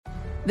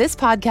This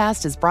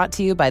podcast is brought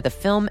to you by the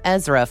film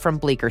Ezra from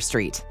Bleecker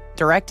Street,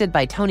 directed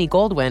by Tony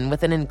Goldwyn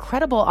with an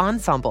incredible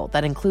ensemble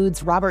that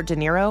includes Robert De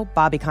Niro,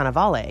 Bobby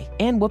Cannavale,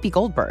 and Whoopi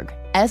Goldberg.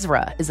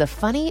 Ezra is a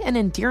funny and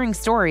endearing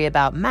story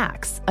about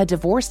Max, a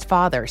divorced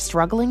father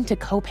struggling to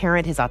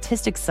co-parent his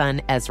autistic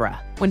son,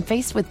 Ezra. When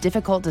faced with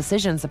difficult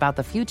decisions about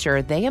the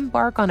future, they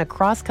embark on a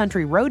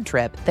cross-country road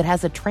trip that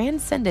has a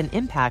transcendent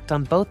impact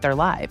on both their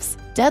lives.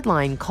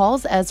 Deadline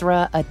calls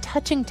Ezra a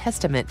touching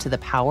testament to the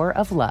power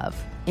of love.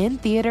 In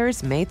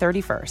theaters May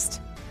 31st.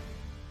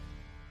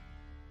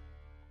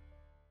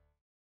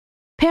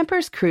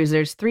 Pampers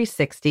Cruisers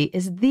 360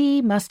 is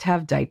the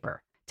must-have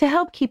diaper to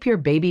help keep your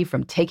baby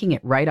from taking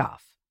it right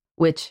off,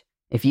 which,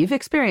 if you've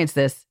experienced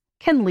this,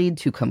 can lead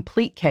to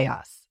complete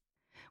chaos.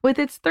 With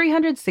its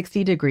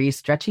 360-degree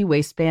stretchy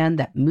waistband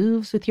that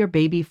moves with your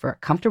baby for a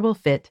comfortable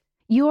fit,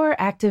 your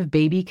active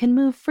baby can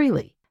move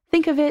freely.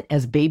 Think of it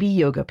as baby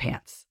yoga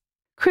pants.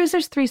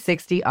 Cruisers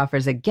 360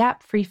 offers a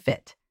gap-free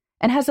fit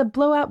and has a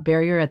blowout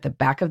barrier at the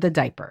back of the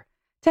diaper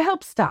to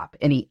help stop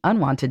any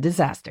unwanted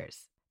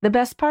disasters. The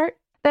best part?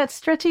 That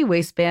stretchy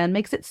waistband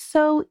makes it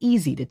so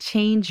easy to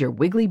change your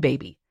wiggly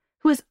baby,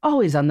 who is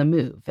always on the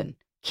move and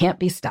can't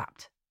be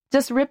stopped.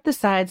 Just rip the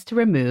sides to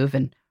remove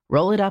and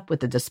roll it up with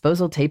the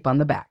disposal tape on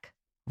the back.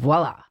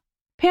 Voila!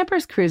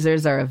 Pampers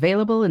Cruisers are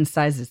available in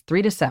sizes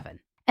 3 to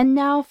 7 and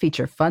now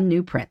feature fun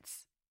new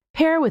prints.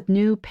 Pair with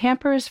new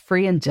Pampers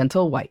Free and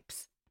Gentle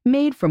wipes,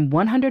 made from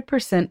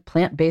 100%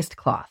 plant-based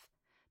cloth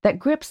that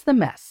grips the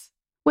mess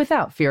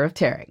without fear of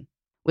tearing.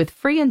 With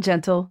Free and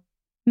Gentle,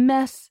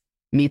 mess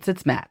meets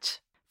its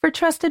match. For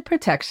trusted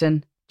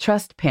protection,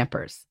 trust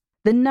Pampers,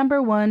 the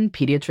 #1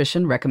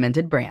 pediatrician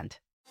recommended brand.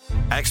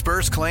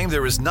 Experts claim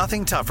there is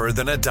nothing tougher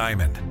than a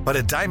diamond. But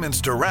at Diamonds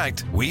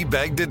Direct, we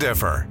beg to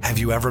differ. Have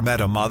you ever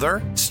met a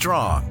mother?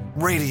 Strong,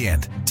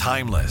 radiant,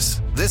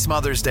 timeless. This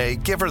Mother's Day,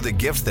 give her the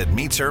gift that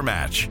meets her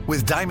match.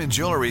 With diamond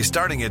jewelry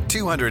starting at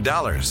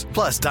 $200.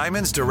 Plus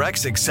Diamonds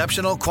Direct's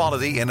exceptional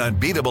quality and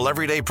unbeatable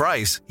everyday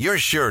price, you're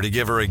sure to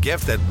give her a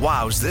gift that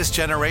wows this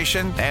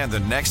generation and the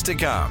next to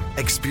come.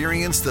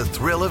 Experience the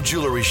thrill of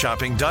jewelry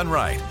shopping done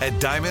right at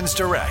Diamonds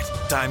Direct.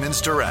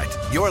 Diamonds Direct.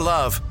 Your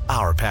love,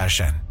 our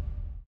passion.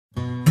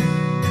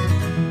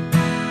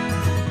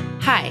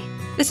 Hi,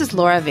 this is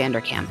Laura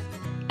Vanderkam.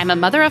 I'm a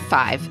mother of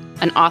 5,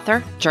 an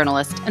author,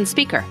 journalist, and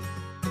speaker.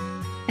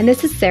 And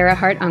this is Sarah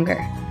Hart Unger.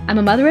 I'm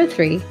a mother of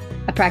 3,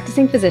 a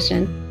practicing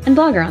physician, and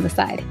blogger on the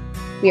side.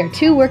 We are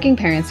 2 working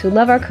parents who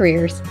love our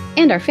careers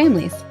and our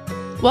families.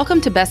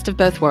 Welcome to Best of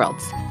Both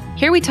Worlds.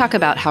 Here we talk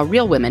about how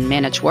real women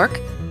manage work,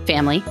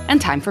 family,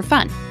 and time for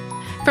fun.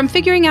 From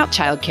figuring out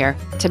childcare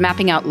to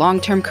mapping out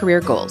long-term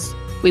career goals,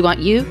 we want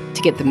you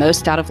to get the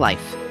most out of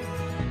life.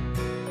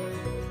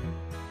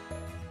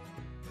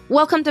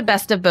 Welcome to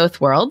Best of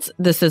Both Worlds.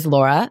 This is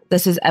Laura.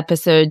 This is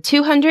episode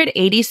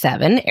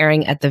 287,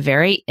 airing at the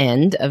very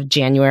end of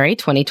January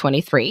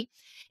 2023.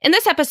 In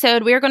this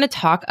episode, we are going to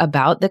talk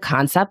about the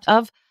concept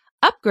of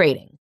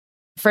upgrading.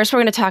 First,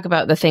 we're going to talk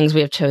about the things we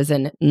have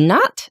chosen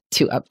not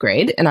to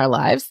upgrade in our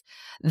lives.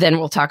 Then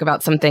we'll talk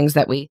about some things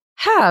that we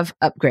have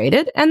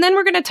upgraded. And then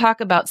we're going to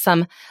talk about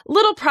some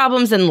little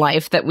problems in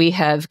life that we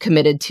have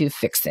committed to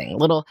fixing,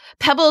 little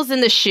pebbles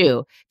in the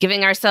shoe,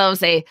 giving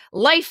ourselves a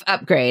life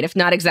upgrade, if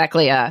not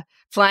exactly a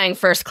flying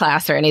first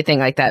class or anything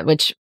like that.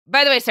 Which,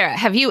 by the way, Sarah,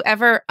 have you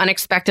ever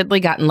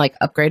unexpectedly gotten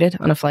upgraded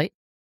on a flight?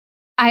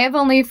 I have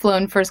only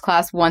flown first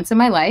class once in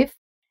my life.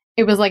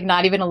 It was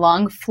not even a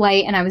long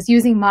flight, and I was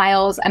using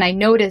miles, and I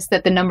noticed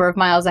that the number of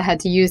miles I had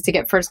to use to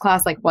get first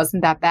class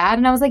wasn't that bad.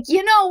 And I was like,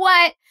 you know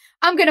what?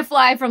 I'm going to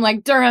fly from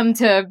Durham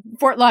to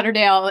Fort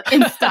Lauderdale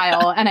in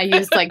style. And I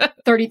used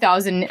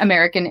 30,000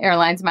 American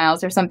Airlines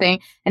miles or something.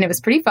 And it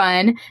was pretty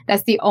fun.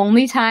 That's the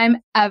only time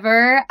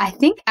ever. I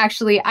think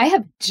actually I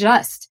have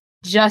just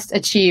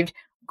achieved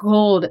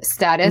gold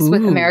status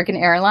with American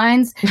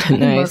Airlines, Nice.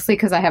 Mostly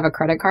because I have a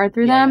credit card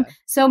through them.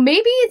 So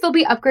maybe there'll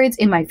be upgrades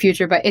in my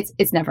future, but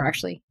it's never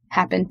actually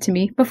happened to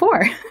me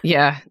before.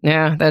 Yeah,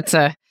 that's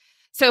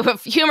so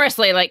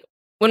humorously,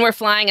 when we're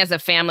flying as a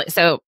family,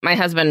 so my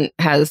husband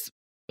has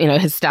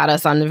his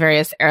status on the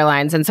various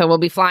airlines. And so we'll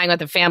be flying with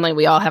the family.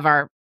 We all have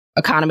our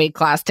economy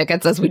class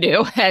tickets as we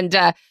do. And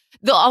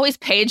they'll always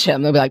page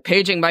him. They'll be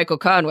paging Michael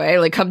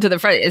Conway, come to the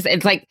front.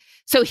 It's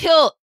so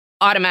he'll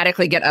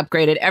automatically get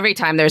upgraded every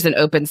time there's an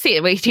open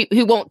seat.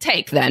 He won't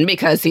take then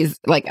because he's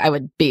I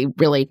would be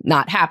really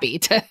not happy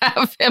to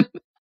have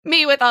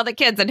me with all the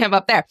kids and him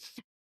up there.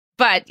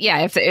 But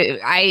yeah,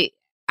 I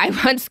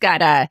once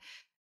got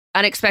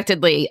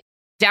unexpectally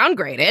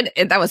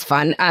downgraded. That was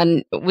fun.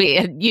 And we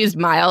had used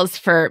miles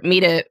for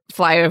me to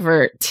fly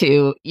over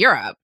to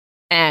Europe.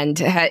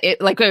 And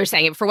like we were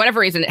saying, for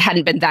whatever reason, it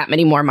hadn't been that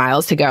many more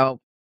miles to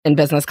go in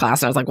business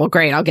class. And I was like, well,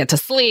 great, I'll get to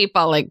sleep.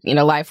 I'll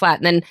lie flat.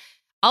 And then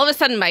all of a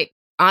sudden my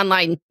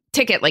online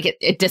ticket,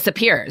 it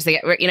disappears.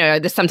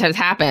 This sometimes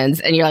happens.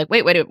 And you're like,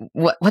 wait,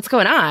 what's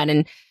going on?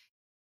 And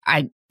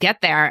I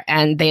get there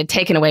and they had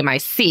taken away my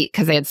seat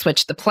because they had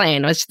switched the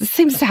plane, which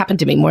seems to happen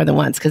to me more than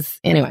once.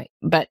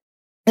 But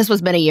this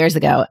was many years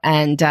ago.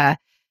 And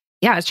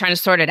I was trying to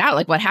sort it out.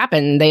 Like, what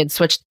happened? They had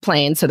switched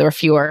planes, so there were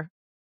fewer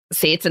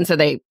seats. And so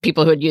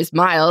people who had used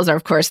miles are,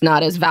 of course,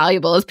 not as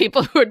valuable as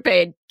people who had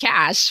paid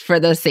cash for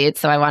those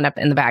seats. So I wound up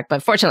in the back.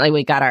 But fortunately,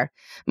 we got our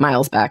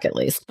miles back at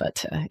least.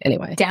 But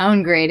anyway.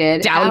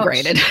 Downgraded.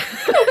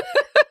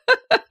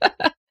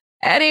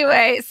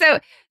 Anyway, so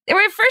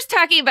we're first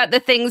talking about the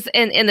things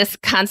in this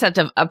concept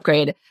of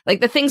upgrade, like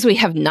the things we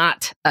have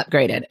not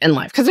upgraded in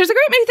life. Because there's a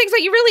great many things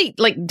that you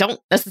really don't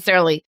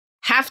necessarily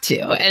have to.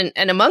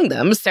 And among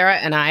them, Sarah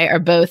and I are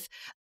both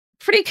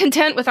pretty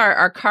content with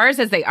our cars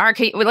as they are.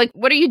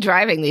 What are you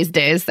driving these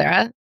days,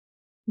 Sarah?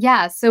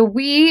 Yeah, so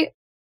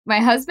my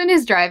husband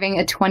is driving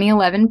a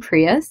 2011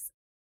 Prius.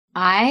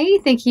 I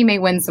think he may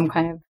win some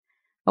kind of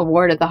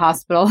award at the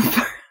hospital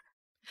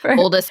for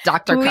oldest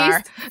doctor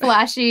car.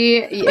 Flashy,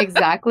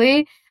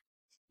 exactly.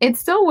 It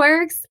still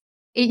works.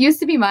 It used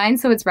to be mine,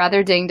 so it's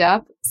rather dinged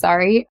up.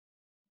 Sorry.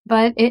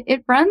 But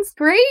it runs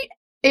great.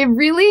 It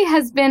really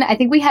has been, I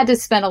think we had to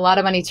spend a lot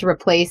of money to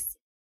replace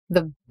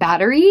the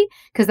battery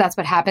because that's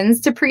what happens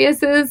to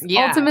Priuses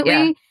ultimately.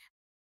 Yeah.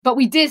 But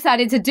we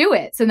decided to do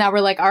it. So now we're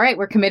like, all right,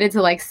 we're committed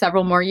to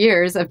several more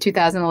years of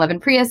 2011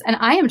 Prius. And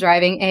I am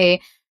driving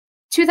a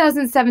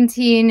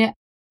 2017,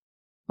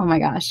 oh my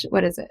gosh,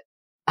 what is it?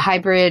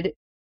 Hybrid.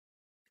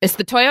 It's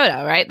the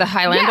Toyota, right? The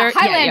Highlander?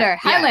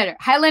 Yeah,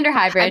 Highlander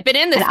hybrid. I've been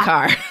in this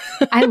car.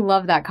 I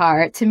love that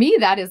car. To me,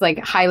 that is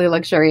highly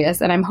luxurious.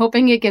 And I'm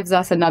hoping it gives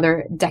us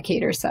another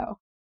decade or so.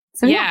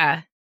 So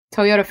yeah.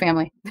 Toyota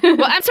family.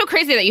 Well, I'm so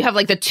crazy that you have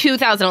the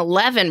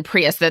 2011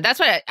 Prius. That's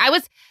what I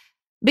was,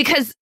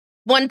 because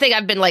one thing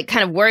I've been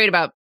kind of worried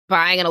about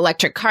buying an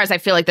electric car is I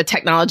feel like the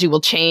technology will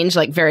change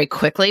very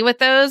quickly with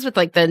those, with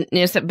the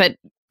new stuff. But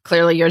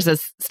clearly yours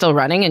is still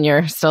running and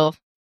you're still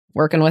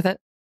working with it.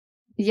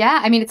 Yeah,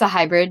 I mean, it's a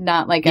hybrid,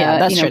 not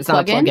that's true. It's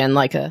not a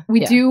plug-in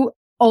We do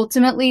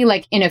ultimately,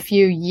 in a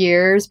few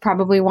years,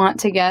 probably want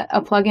to get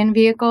a plug-in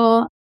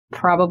vehicle,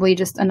 probably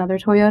just another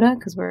Toyota,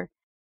 because we're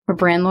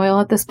brand loyal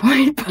at this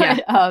point.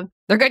 But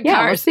they're good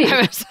cars. We'll see.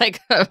 I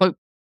was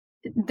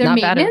their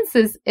maintenance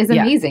is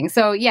amazing.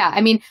 So yeah,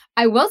 I mean,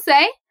 I will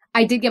say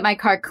I did get my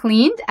car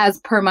cleaned as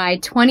per my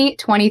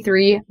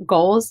 2023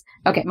 goals.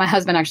 Okay, my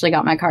husband actually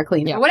got my car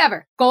cleaned. Yeah. But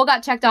whatever, goal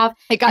got checked off.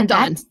 It got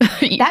done.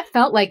 That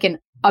felt like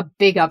a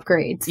big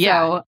upgrade.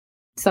 So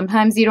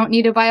sometimes you don't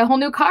need to buy a whole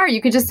new car.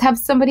 You could just have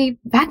somebody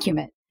vacuum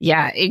it.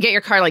 Yeah, you get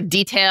your car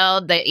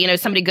detailed. That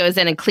somebody goes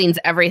in and cleans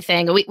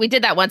everything. We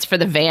did that once for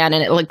the van,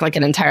 and it looked like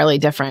an entirely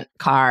different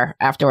car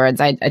afterwards.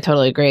 I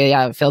totally agree.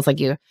 Yeah, it feels like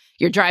you're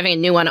driving a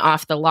new one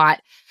off the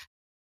lot.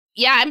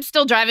 Yeah, I'm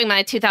still driving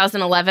my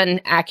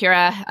 2011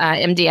 Acura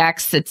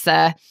MDX. It's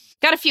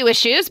got a few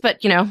issues, but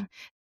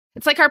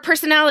it's like our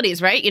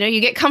personalities, right? You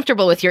get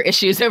comfortable with your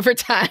issues over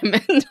time,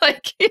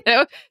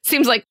 and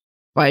seems like,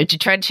 why did you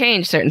try to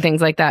change certain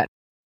things like that?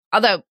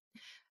 Although,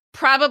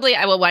 probably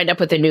I will wind up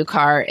with a new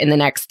car in the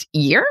next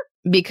year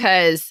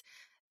because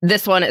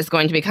this one is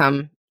going to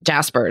become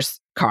Jasper's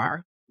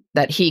car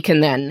that he can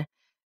then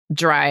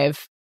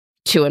drive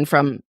to and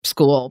from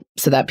school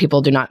so that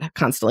people do not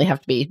constantly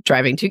have to be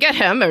driving to get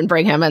him and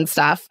bring him and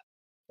stuff.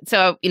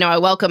 So, I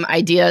welcome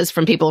ideas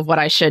from people of what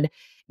I should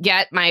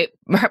get. My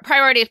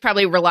priority is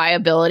probably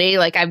reliability.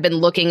 I've been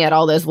looking at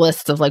all those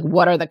lists of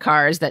what are the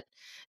cars that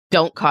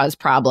don't cause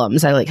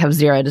problems. I have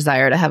zero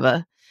desire to have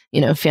a,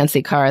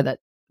 fancy car that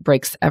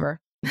breaks ever.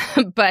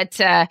 But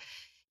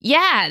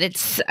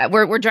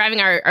we're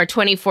driving our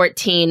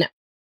 2014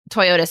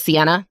 Toyota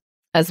Sienna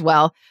as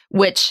well,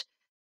 which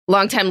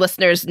longtime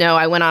listeners know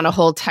I went on a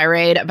whole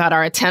tirade about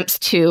our attempts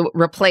to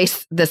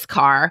replace this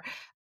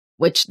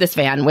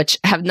van, which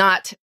have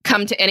not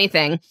come to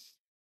anything.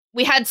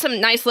 We had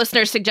some nice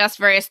listeners suggest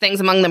various things,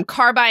 among them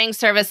car buying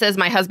services.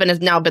 My husband has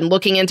now been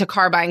looking into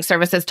car buying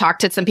services,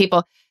 talked to some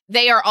people.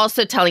 They are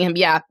also telling him,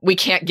 we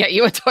can't get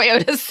you a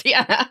Toyota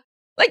Sienna.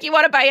 You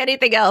want to buy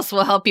anything else,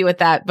 we'll help you with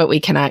that, but we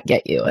cannot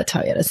get you a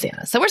Toyota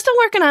Sienna. So we're still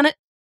working on it.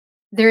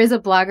 There is a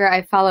blogger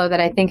I follow that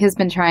I think has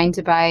been trying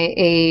to buy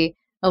a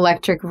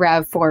electric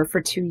RAV4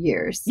 for 2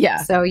 years. Yeah.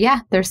 So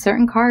there's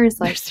certain cars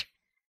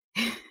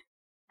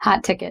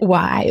hot ticket.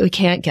 Why we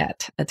can't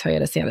get a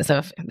Toyota Sienna. So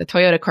if the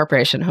Toyota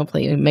Corporation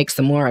hopefully makes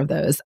some more of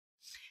those.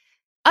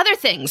 Other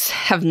things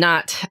have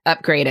not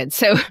upgraded.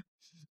 So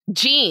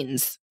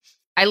jeans.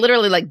 I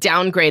literally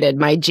downgraded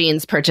my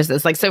jeans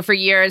purchases. So for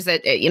years,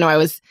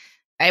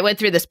 I went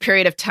through this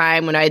period of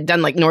time when I had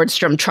done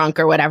Nordstrom trunk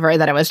or whatever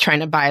that I was trying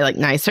to buy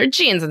nicer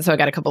jeans. And so I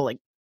got a couple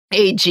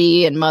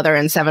AG and Mother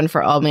and 7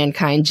 for All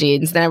Mankind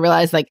jeans. Then I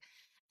realized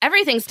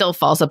everything still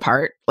falls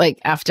apart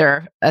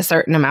after a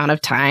certain amount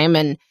of time.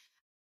 And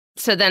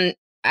so then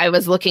I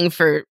was looking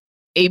for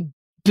a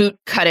boot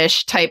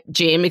cut-ish type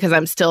jean because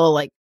I'm still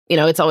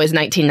it's always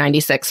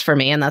 1996 for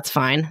me, and that's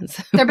fine.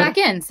 They're back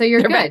in, so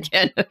you're good.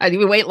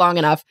 We wait long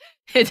enough.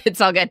 It's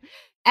all good.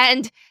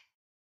 And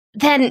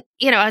then,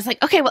 I was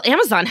like, okay, well,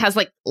 Amazon has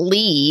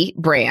Lee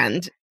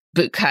brand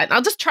boot cut.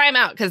 I'll just try them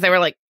out because they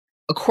were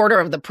a quarter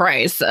of the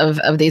price of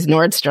these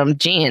Nordstrom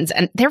jeans,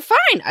 and they're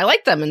fine. I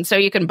like them. And so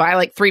you can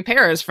buy 3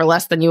 pairs for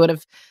less than you would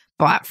have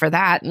bought for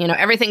that.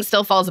 Everything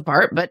still falls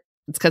apart, but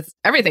It's because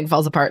everything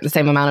falls apart in the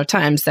same amount of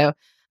time. So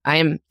I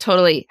am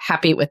totally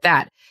happy with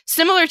that.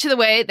 Similar to the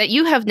way that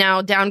you have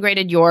now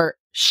downgraded your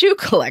shoe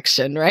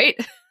collection, right?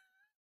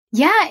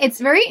 Yeah, it's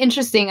very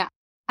interesting.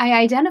 I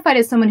identified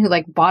as someone who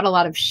like bought a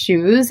lot of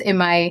shoes in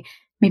my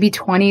maybe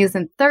 20s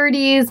and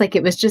 30s. Like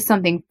it was just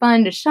something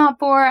fun to shop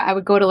for. I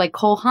would go to like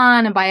Cole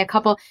Haan and buy a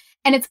couple.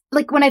 And it's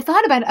like when I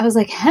thought about it, I was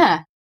like,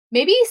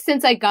 maybe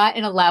since I got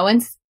an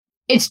allowance,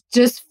 it's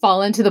just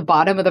fallen to the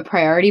bottom of the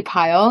priority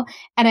pile.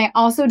 And I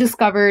also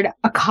discovered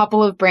a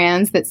couple of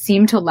brands that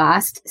seem to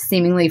last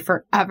seemingly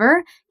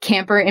forever.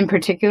 Camper in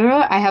particular.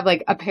 I have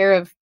like a pair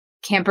of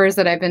campers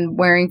that I've been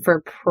wearing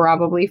for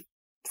probably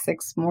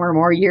 6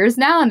 more years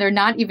now, and they're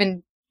not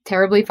even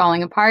terribly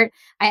falling apart.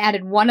 I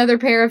added one other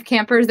pair of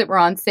campers that were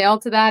on sale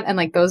to that, and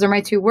like those are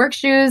my 2 work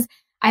shoes.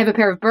 I have a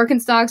pair of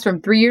Birkenstocks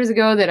from 3 years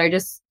ago that I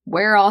just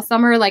wear all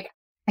summer. Like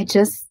I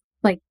just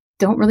like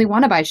don't really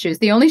want to buy shoes.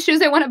 The only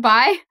shoes I want to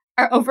buy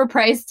are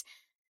overpriced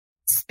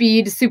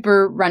speed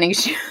super running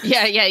shoes.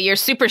 Yeah, your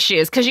super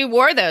shoes, because you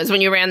wore those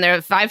when you ran the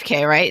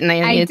 5K, right? And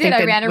I did.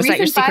 I ran a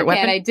recent 5K,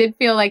 and I did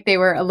feel like they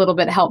were a little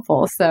bit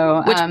helpful.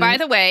 So, which, by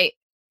the way,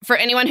 for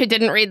anyone who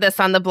didn't read this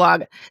on the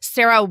blog,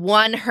 Sarah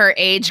won her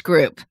age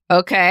group.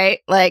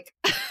 Okay, like.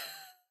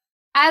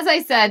 As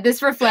I said,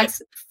 this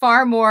reflects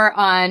far more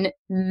on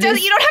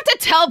this. You don't have to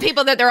tell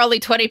people that there are only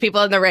 20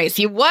 people in the race.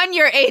 You won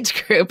your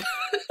age group.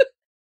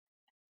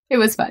 It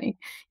was funny.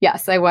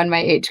 Yes, I won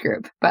my age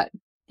group, but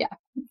yeah.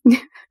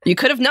 You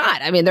could have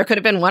not. I mean, there could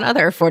have been one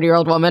other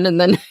 40-year-old woman and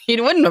then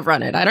you wouldn't have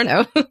run it. I don't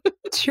know.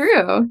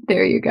 True.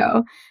 There you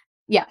go.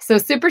 Yeah. So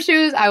super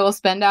shoes I will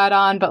spend out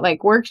on, but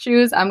like work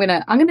shoes, I'm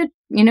gonna,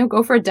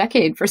 go for a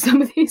decade for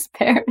some of these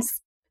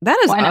pairs. That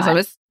is awesome.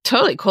 It's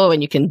totally cool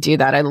when you can do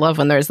that. I love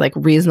when there's like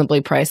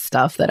reasonably priced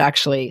stuff that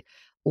actually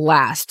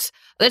lasts.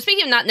 But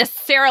speaking of not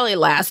necessarily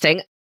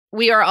lasting,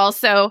 we are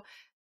also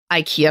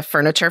IKEA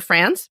furniture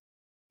fans.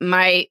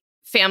 My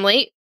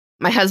family,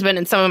 my husband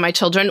and some of my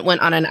children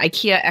went on an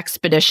IKEA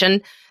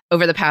expedition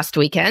over the past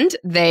weekend.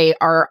 They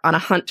are on a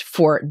hunt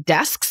for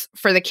desks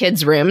for the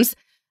kids' rooms.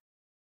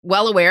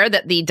 Well aware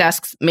that the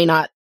desks may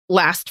not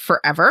last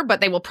forever, but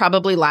they will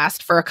probably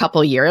last for a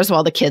couple years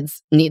while the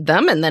kids need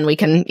them. And then we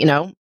can,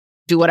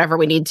 do whatever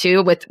we need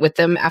to with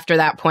them after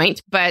that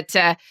point. But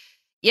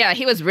yeah,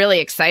 he was really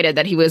excited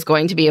that he was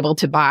going to be able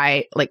to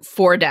buy like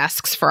 4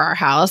 desks for our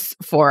house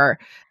for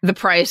the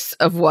price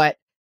of what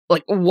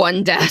like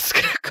one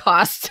desk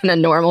costs in a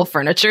normal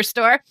furniture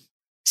store.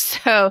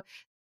 So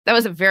that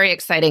was a very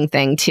exciting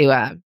thing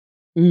to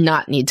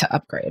not need to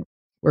upgrade.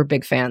 We're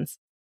big fans.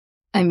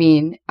 I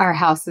mean,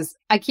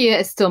 IKEA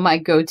is still my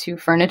go-to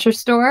furniture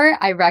store.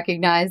 I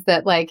recognize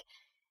that like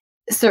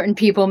certain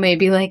people may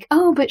be like,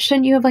 oh, but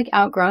shouldn't you have like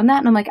outgrown that?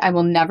 And I'm like, I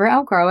will never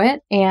outgrow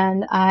it.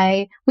 And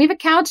we have a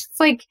couch that's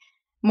like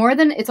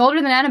it's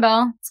older than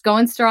Annabelle. It's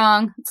going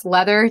strong. It's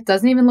leather. It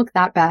doesn't even look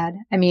that bad.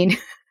 I mean,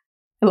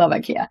 I love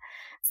IKEA.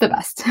 It's the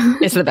best.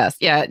 It's the best.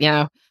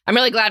 Yeah. I'm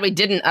really glad we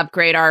didn't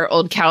upgrade our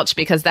old couch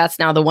because that's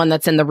now the one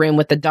that's in the room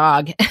with the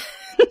dog.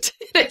 It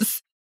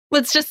is.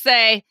 Let's just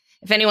say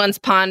if anyone's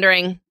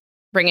pondering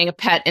bringing a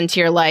pet into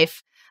your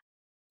life,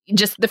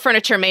 just the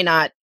furniture may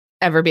not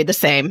ever be the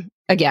same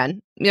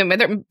again.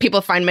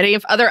 People find many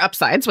of other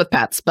upsides with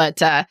pets, but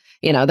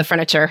the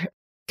furniture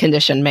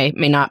condition may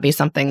not be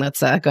something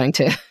that's going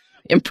to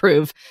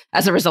improve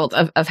as a result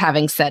of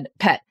having said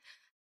pet.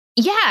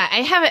 Yeah,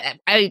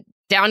 I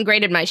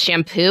downgraded my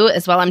shampoo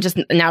as well. I'm just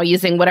now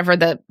using whatever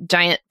the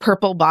giant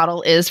purple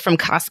bottle is from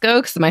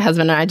Costco because my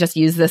husband and I just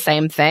use the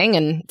same thing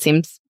and it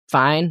seems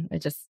fine. I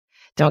just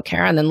don't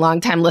care. And then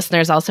longtime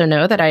listeners also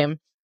know that I am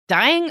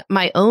dyeing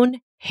my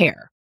own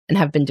hair and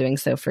have been doing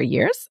so for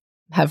years.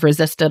 Have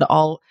resisted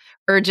all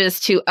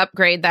urges to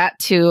upgrade that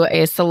to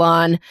a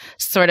salon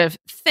sort of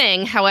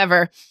thing.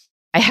 However,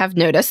 I have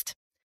noticed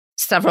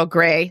several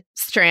gray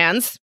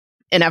strands,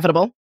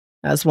 inevitable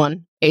as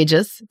one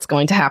ages. It's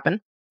going to happen.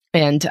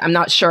 And I'm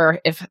not sure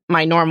if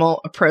my normal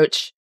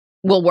approach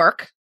will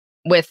work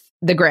with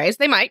the grays.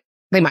 They might,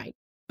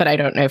 but I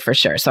don't know for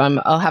sure. So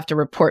I'll have to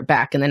report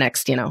back in the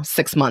next,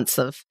 6 months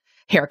of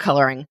hair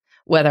coloring,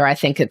 whether I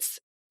think it's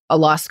a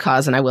lost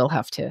cause and I will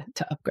have to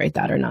upgrade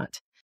that or not.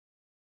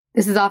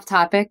 This is off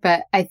topic,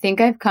 but I think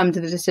I've come to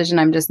the decision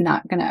I'm just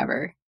not going to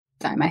ever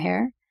dye my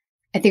hair.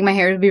 I think my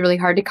hair would be really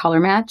hard to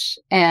color match.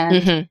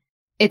 And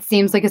it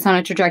seems like it's on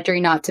a trajectory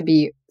not to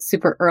be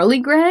super early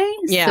gray.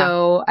 Yeah.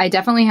 So I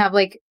definitely have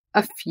like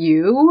a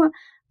few,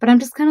 but I'm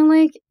just kind of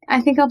like, I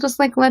think I'll just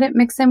like let it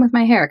mix in with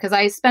my hair because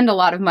I spend a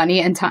lot of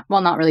money and time.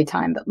 Well, not really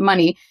time, but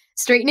money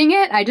straightening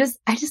it. I just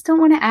don't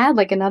want to add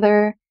like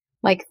another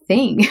like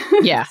thing.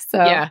 Yeah.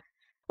 Yeah.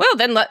 Well,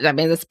 then,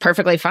 that's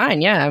perfectly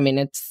fine. Yeah.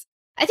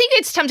 I think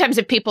it's sometimes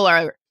if people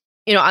are,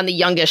 on the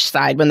youngish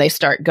side, when they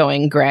start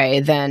going gray,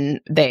 then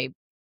they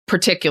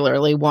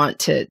particularly want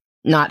to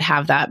not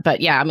have that.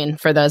 But yeah,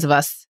 for those of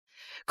us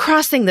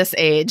crossing this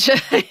age,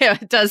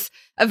 it does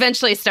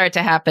eventually start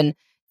to happen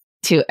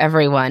to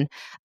everyone.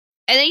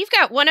 And then you've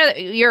got one of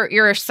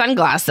your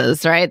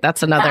sunglasses, right?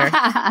 That's another.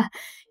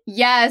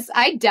 Yes,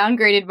 I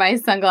downgraded my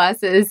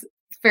sunglasses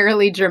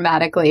fairly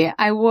dramatically.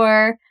 I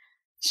wore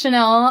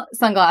Chanel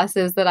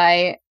sunglasses that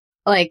I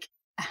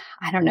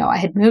don't know. I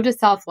had moved to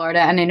South Florida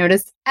and I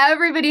noticed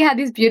everybody had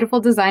these beautiful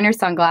designer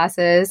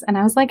sunglasses. And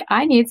I was like,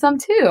 I need some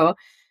too.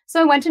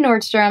 So I went to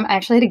Nordstrom. I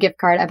actually had a gift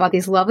card. I bought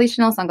these lovely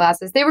Chanel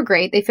sunglasses. They were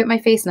great. They fit my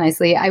face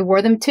nicely. I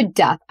wore them to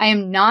death. I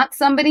am not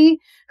somebody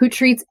who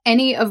treats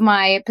any of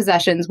my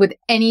possessions with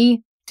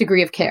any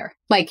degree of care.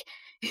 Like,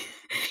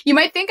 you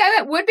might think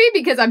I would be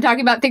because I'm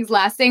talking about things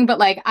lasting, but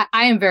like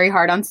I am very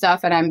hard on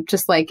stuff and I'm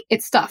just like,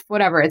 it's stuff,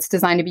 whatever. It's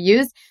designed to be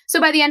used. So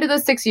by the end of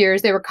those 6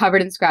 years, they were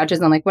covered in scratches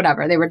and like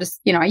whatever. They were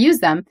just, I used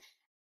them.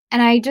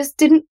 And I just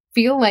didn't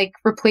feel like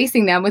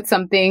replacing them with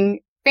something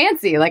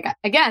fancy. Like,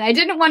 again, I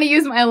didn't want to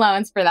use my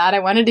allowance for that. I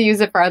wanted to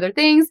use it for other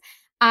things.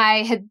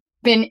 I had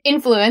been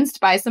influenced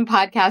by some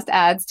podcast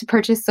ads to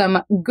purchase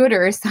some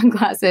Gooder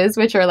sunglasses,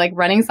 which are like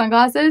running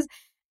sunglasses.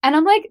 And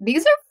I'm like,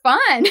 these are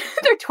fun.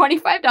 They're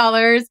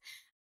 $25.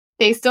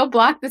 They still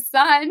block the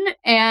sun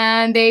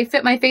and they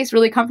fit my face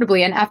really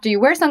comfortably. And after you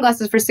wear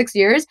sunglasses for 6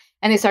 years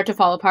and they start to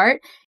fall apart,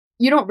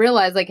 you don't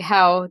realize like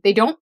how they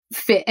don't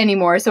fit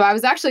anymore. So I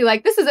was actually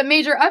like, this is a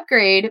major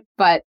upgrade,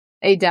 but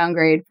a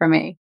downgrade from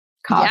a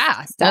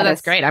cost. No,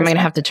 that's great. I'm going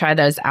to have to try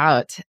those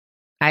out.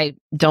 I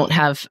don't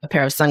have a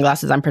pair of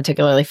sunglasses I'm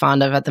particularly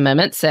fond of at the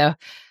moment. So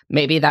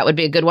maybe that would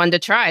be a good one to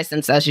try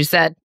since, as you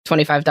said,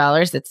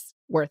 $25, it's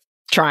worth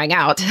trying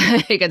out.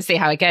 You can see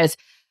how it goes.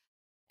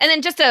 And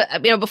then just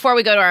before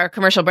we go to our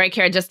commercial break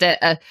here, just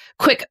a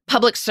quick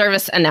public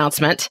service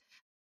announcement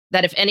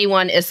that if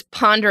anyone is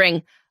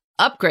pondering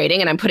upgrading,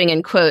 and I'm putting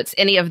in quotes,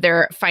 any of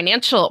their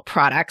financial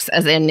products,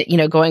 as in,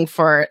 going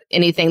for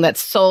anything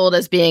that's sold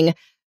as being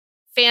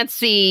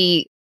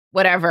fancy,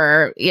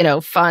 whatever,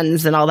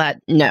 funds and all that.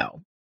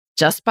 No,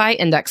 just buy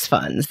index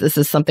funds. This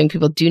is something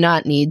people do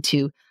not need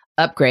to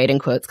upgrade in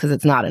quotes because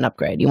it's not an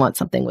upgrade. You want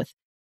something with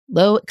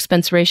low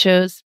expense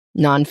ratios,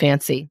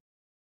 non-fancy,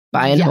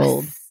 buy and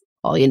hold.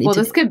 All you need to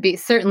this could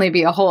certainly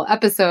be a whole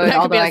episode,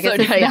 although I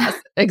guess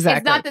exactly.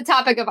 It's not the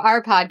topic of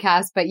our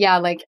podcast, but yeah,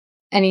 like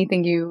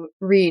anything you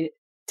read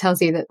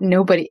tells you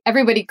that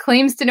everybody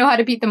claims to know how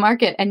to beat the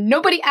market and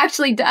nobody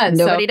actually does.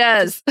 Nobody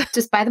does.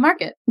 Just buy the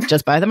market.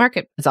 Just buy the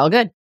market. It's all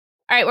good.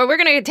 All right. Well, we're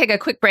going to take a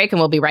quick break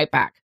and we'll be right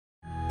back.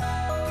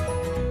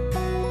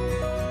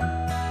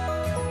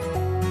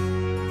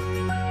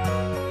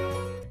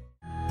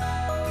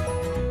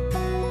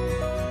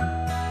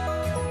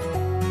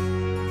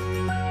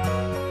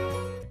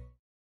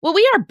 Well,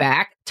 we are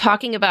back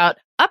talking about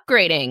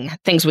upgrading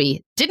things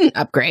we didn't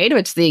upgrade,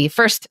 which is the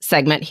first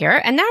segment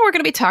here. And now we're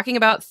going to be talking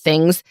about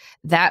things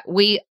that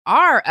we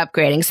are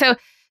upgrading. So,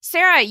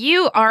 Sarah,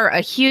 you are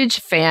a huge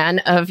fan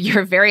of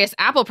your various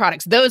Apple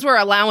products. Those were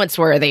allowance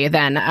worthy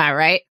then,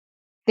 right?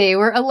 They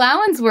were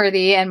allowance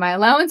worthy and my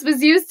allowance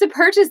was used to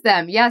purchase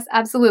them. Yes,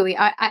 absolutely.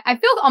 I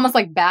feel almost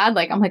like bad.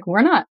 Like, I'm like,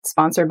 we're not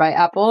sponsored by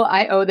Apple.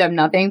 I owe them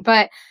nothing.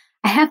 But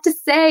I have to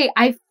say,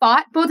 I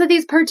fought both of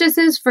these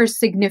purchases for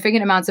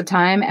significant amounts of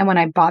time. And when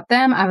I bought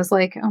them, I was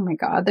like, oh my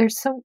God,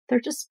 they're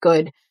just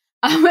good.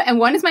 And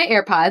one is my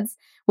AirPods,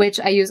 which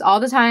I use all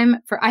the time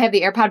I have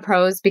the AirPod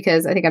Pros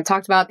because I think I've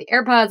talked about the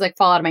AirPods like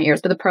fall out of my ears,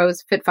 but the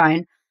Pros fit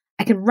fine.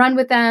 I can run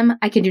with them.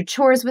 I can do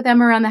chores with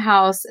them around the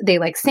house. They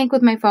like sync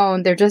with my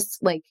phone. They're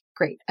just like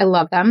great. I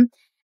love them.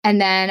 And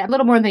then a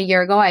little more than a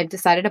year ago, I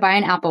decided to buy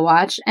an Apple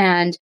Watch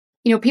and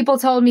people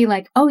told me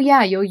like, oh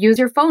yeah, you'll use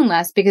your phone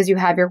less because you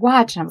have your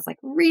watch. And I was like,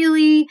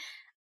 really?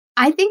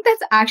 I think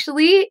that's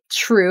actually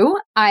true.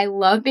 I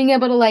love being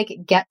able to like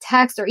get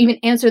text or even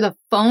answer the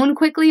phone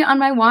quickly on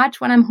my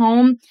watch when I'm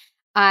home.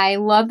 I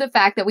love the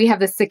fact that we have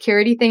this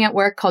security thing at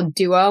work called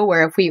Duo,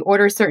 where if we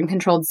order certain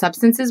controlled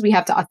substances, we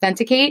have to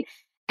authenticate.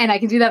 And I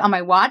can do that on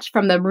my watch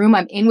from the room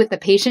I'm in with the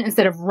patient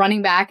instead of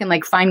running back and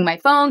like finding my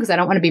phone because I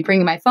don't want to be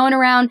bringing my phone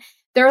around.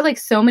 There are like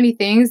so many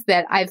things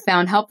that I've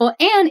found helpful.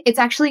 And it's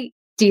actually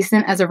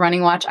decent as a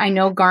running watch. I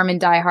know Garmin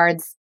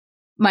diehards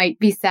might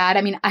be sad.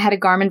 I mean, I had a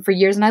Garmin for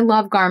years and I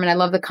love Garmin. I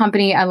love the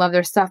company. I love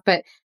their stuff,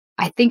 but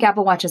I think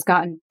Apple Watch has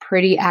gotten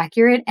pretty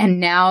accurate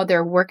and now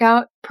their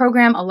workout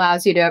program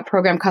allows you to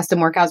program custom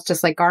workouts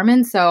just like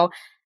Garmin. So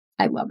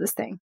I love this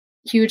thing.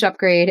 Huge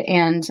upgrade.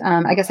 And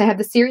I guess I have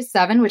the Series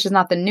 7, which is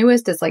not the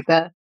newest. It's like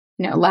the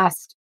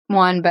last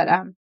one, but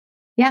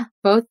yeah,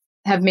 both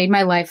have made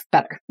my life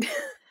better.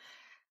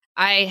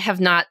 I have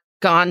not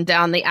gone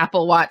down the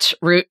Apple Watch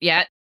route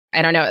yet.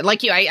 I don't know.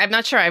 Like you, I'm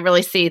not sure I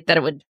really see that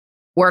it would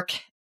work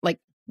like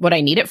what I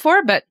need it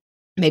for, but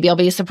maybe I'll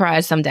be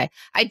surprised someday.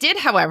 I did,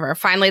 however,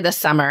 finally this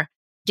summer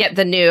get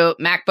the new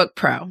MacBook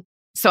Pro.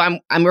 So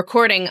I'm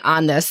recording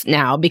on this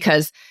now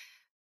because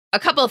a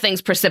couple of things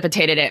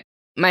precipitated it.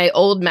 My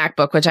old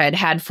MacBook, which I had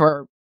had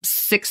for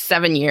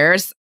 6-7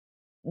 years,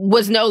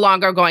 was no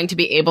longer going to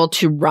be able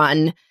to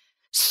run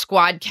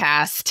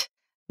Squadcast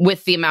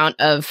with the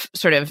amount of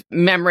sort of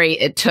memory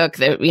it took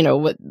that,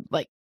 with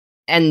like,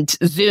 and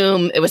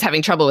Zoom, it was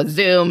having trouble with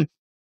Zoom.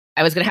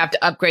 I was going to have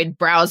to upgrade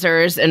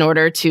browsers in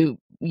order to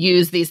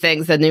use these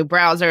things. The new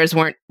browsers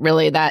weren't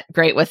really that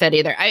great with it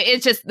either.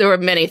 It's just, there were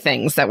many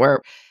things that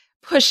were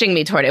pushing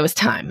me toward it. It was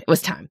time.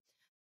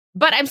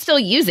 But I'm still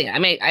using it. I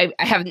mean, I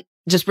have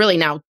just really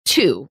now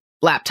 2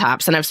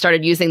 laptops, and I've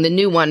started using the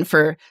new one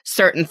for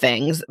certain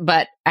things,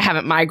 but I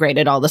haven't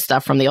migrated all the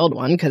stuff from the old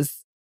one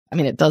because, I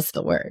mean, it does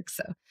still work.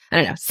 So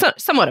I don't know,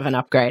 somewhat of an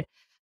upgrade.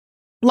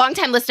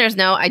 Longtime listeners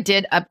know I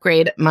did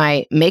upgrade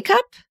my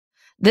makeup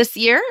this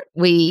year.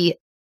 We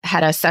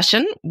had a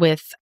session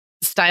with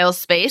Style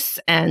Space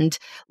and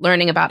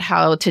learning about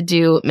how to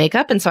do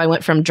makeup. And so I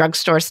went from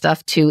drugstore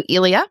stuff to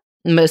Ilia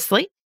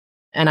mostly,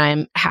 and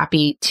I'm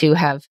happy to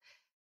have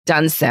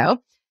done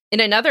so. In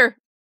another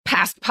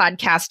past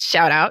podcast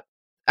shout out,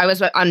 I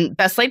was on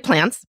Best Laid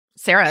Plans,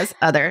 Sarah's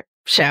other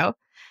show,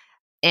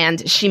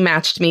 and she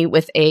matched me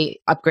with a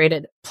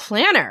upgraded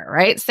planner,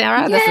 right,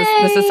 Sarah? Yay!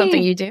 This is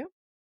something you do?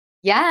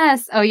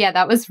 Yes. Oh, yeah.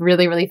 That was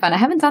really, really fun. I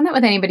haven't done that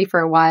with anybody for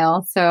a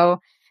while. So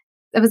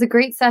it was a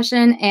great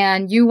session.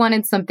 And you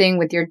wanted something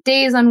with your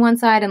days on one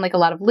side and like a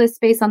lot of list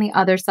space on the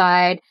other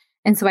side.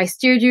 And so I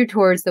steered you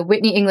towards the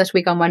Whitney English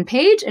Week on One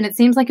page. And it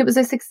seems like it was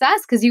a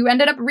success because you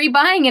ended up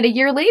rebuying it a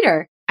year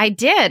later. I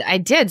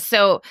did.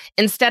 So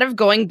instead of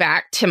going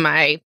back to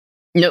my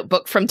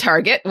notebook from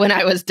Target when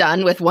I was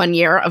done with 1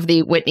 year of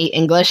the Whitney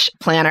English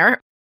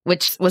planner,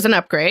 which was an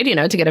upgrade,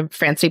 to get a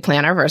fancy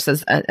planner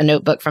versus a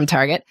notebook from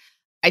Target,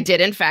 I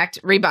did, in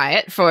fact, rebuy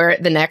it for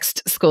the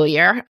next school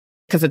year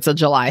because it's a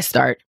July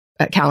start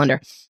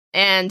calendar.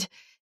 And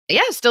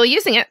yeah, still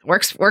using it.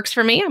 Works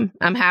for me.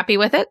 I'm happy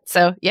with it.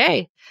 So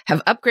yay.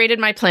 Have upgraded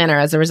my planner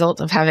as a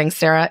result of having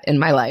Sarah in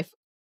my life.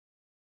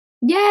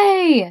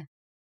 Yay.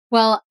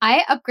 Well,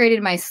 I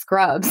upgraded my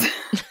scrubs.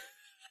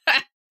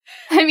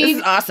 I mean, this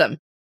is awesome.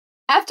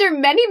 After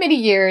many, many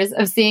years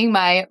of seeing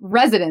my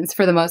residents,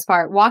 for the most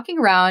part, walking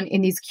around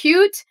in these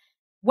cute,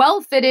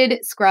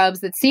 well-fitted scrubs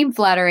that seem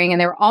flattering,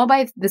 and they were all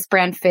by this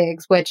brand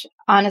Figs, which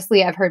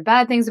honestly, I've heard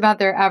bad things about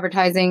their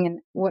advertising and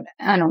what,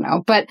 I don't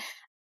know. But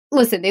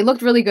listen, they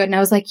looked really good. And I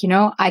was like,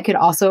 I could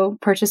also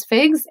purchase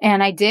Figs.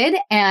 And I did.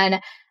 And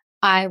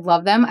I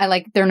love them. I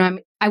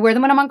wear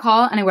them when I'm on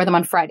call, and I wear them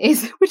on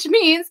Fridays, which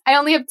means I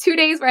only have 2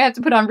 days where I have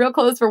to put on real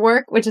clothes for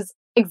work, which is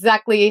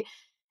exactly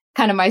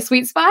kind of my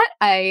sweet spot.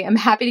 I am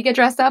happy to get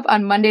dressed up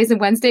on Mondays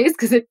and Wednesdays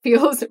because it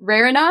feels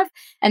rare enough.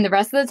 And the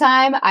rest of the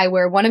time, I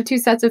wear 1 of 2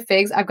 sets of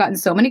Figs. I've gotten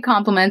so many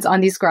compliments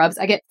on these scrubs.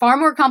 I get far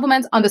more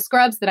compliments on the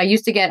scrubs than I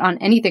used to get on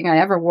anything I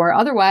ever wore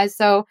otherwise.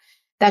 So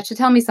that should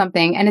tell me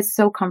something. And it's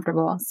so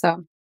comfortable.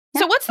 So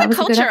what's the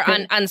culture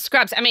on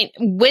scrubs? I mean,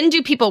 when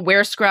do people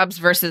wear scrubs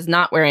versus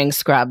not wearing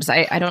scrubs?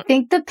 I don't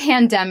think the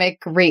pandemic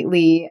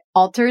greatly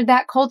altered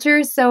that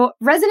culture. So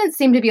residents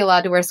seem to be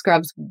allowed to wear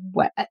scrubs.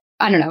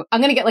 I don't know. I'm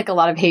going to get a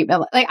lot of hate.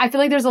 I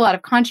feel like there's a lot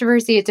of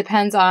controversy. It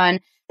depends on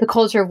the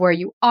culture of where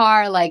you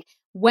are. Like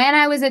when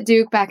I was at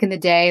Duke back in the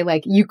day,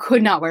 you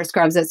could not wear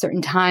scrubs at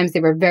certain times. They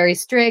were very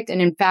strict.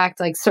 And in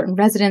fact, certain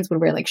residents would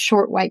wear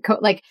short white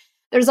coat.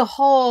 There's a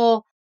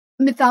whole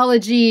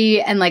mythology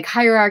and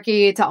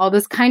hierarchy to all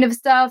this kind of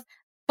stuff.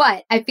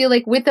 But I feel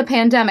like with the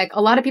pandemic,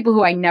 a lot of people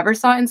who I never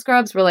saw in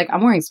scrubs were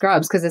I'm wearing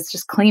scrubs because it's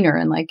just cleaner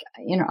and I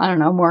don't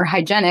know, more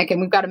hygienic.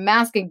 And we've got a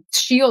mask and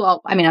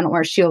shield. I don't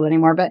wear a shield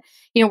anymore, but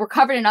we're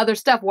covered in other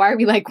stuff. Why are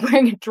we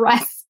wearing a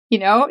dress?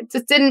 It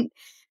just didn't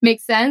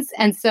make sense.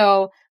 And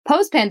so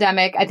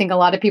post-pandemic, I think a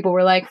lot of people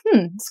were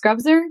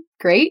scrubs are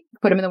great.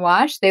 Put them in the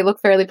wash. They look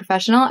fairly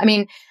professional. I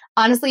mean,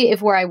 honestly,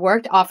 if where I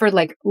worked offered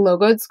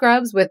logoed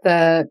scrubs with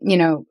the,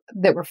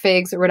 that were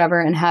Figs or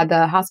whatever and had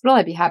the hospital,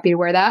 I'd be happy to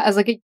wear that as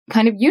a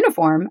kind of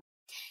uniform.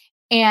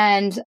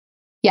 And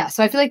yeah,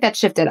 so I feel like that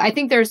shifted. I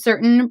think there are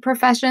certain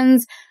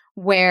professions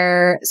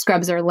where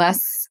scrubs are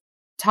less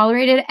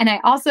tolerated. And I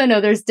also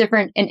know there's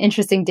different and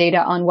interesting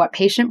data on what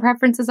patient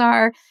preferences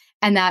are.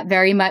 And that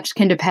very much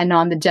can depend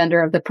on the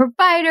gender of the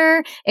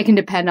provider. It can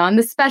depend on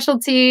the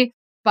specialty.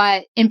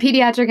 But in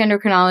pediatric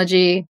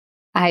endocrinology,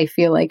 I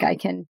feel like I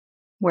can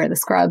wear the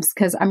scrubs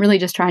because I'm really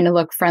just trying to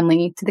look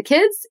friendly to the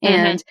kids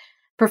and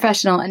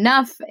professional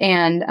enough.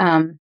 And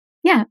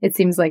it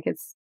seems like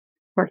it's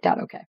worked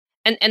out okay.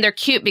 And they're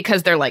cute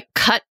because they're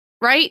cut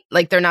right?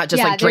 They're not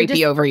just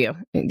drapey over you.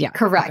 Yeah.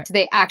 Correct.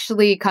 Okay. They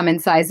actually come in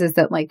sizes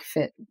that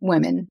fit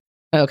women.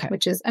 Okay.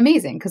 Which is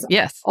amazing because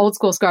old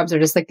school scrubs are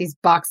just these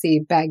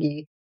boxy,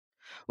 baggy.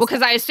 Well,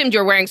 because I assumed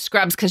you're wearing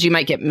scrubs because you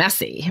might get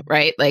messy,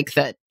 right?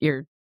 That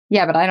you're.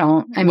 Yeah, but I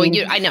don't. I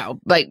mean, I know.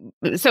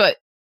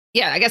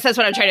 Yeah, I guess that's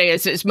what I'm trying to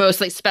do. It's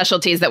mostly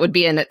specialties that would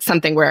be in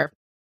something where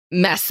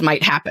mess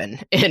might happen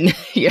in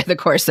the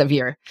course of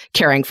your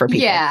caring for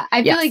people. Yeah,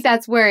 I feel like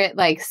that's where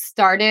it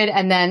started.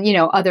 And then,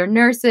 other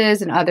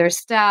nurses and other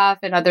staff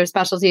and other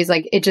specialties,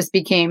 it just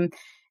became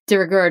de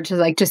rigueur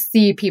to just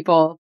see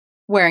people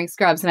wearing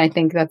scrubs. And I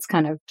think that's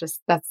kind of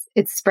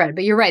it's spread.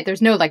 But you're right.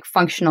 There's no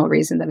functional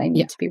reason that I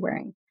need to be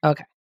wearing.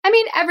 Okay. I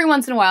mean, every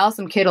once in a while,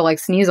 some kid will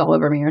sneeze all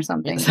over me or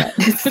something. But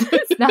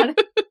it's not.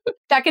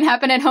 That can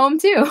happen at home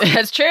too.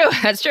 That's true.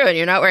 And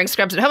you're not wearing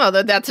scrubs at home,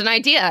 although that's an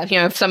idea.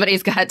 If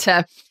somebody's got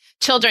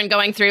children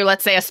going through,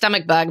 let's say, a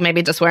stomach bug,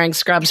 maybe just wearing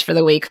scrubs for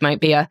the week might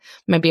be a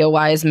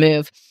wise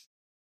move.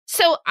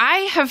 So I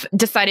have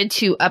decided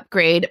to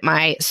upgrade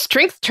my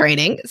strength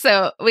training.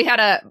 So we had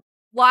a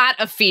lot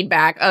of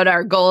feedback on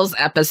our goals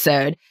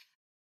episode.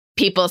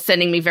 people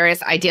sending me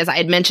various ideas. I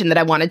had mentioned that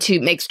I wanted to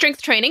make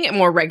strength training a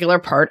more regular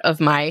part of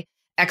my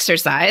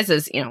exercise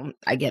as,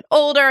 I get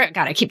older.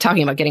 God, I keep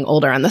talking about getting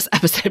older on this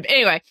episode. But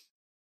anyway,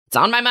 it's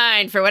on my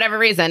mind for whatever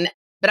reason.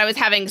 But I was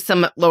having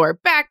some lower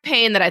back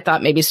pain that I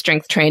thought maybe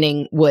strength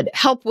training would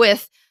help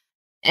with.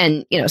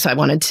 And, so I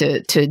wanted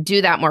to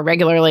do that more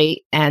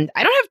regularly. And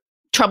I don't have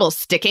trouble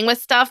sticking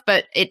with stuff,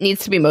 but it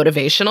needs to be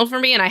motivational for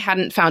me. And I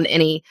hadn't found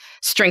any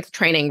strength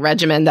training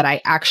regimen that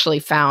I actually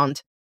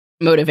found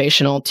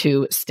motivational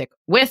to stick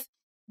with.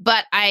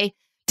 But I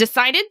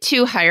decided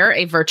to hire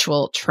a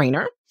virtual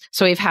trainer.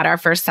 So we've had our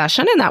first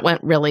session and that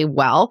went really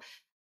well.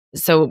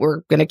 So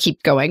we're going to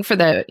keep going for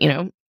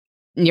the,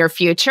 near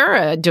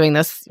future, doing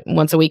this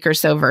once a week or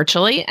so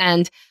virtually.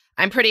 And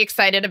I'm pretty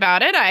excited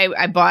about it.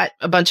 I bought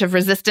a bunch of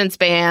resistance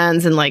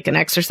bands and like an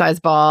exercise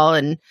ball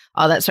and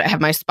all that. So I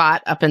have my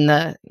spot up in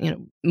the,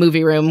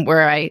 movie room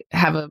where I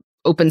have an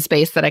open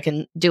space that I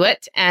can do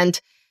it. And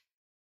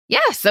yeah,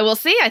 so we'll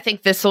see. I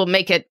think this will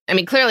make it,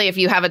 clearly if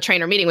you have a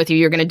trainer meeting with you,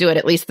 you're going to do it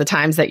at least the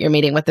times that you're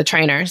meeting with the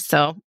trainer.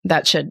 So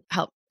that should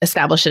help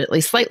establish it at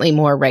least slightly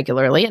more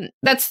regularly. And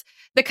that's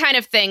the kind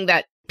of thing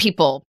that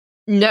people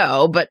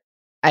know, but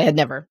I had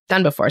never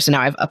done before. So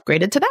now I've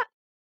upgraded to that.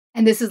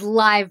 And this is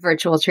live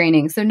virtual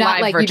training. So not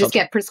like you just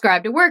get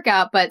prescribed a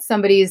workout, but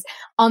somebody's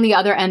on the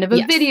other end of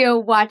a video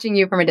watching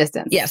you from a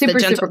distance. Yes, super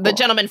cool. The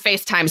gentleman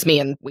FaceTimes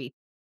me and we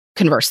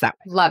converse that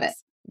way. Love it.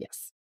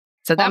 Yes.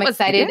 So that I'm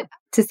excited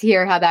to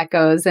hear how that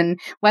goes and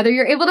whether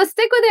you're able to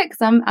stick with it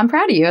because I'm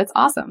proud of you. It's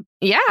awesome.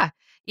 Yeah.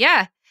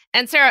 Yeah.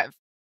 And Sarah,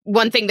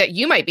 one thing that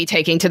you might be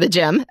taking to the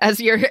gym as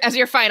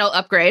your final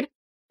upgrade.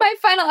 My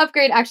final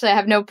upgrade, actually, I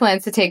have no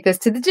plans to take this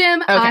to the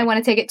gym. Okay. I want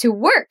to take it to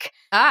work.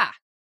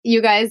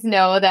 You guys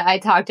know that I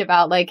talked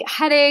about like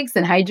headaches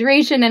and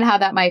hydration and how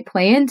that might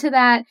play into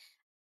that.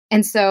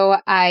 And so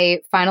I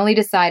finally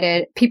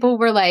decided, people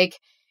were like,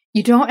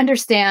 you don't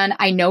understand.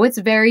 I know it's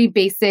very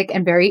basic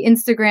and very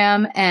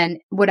Instagram and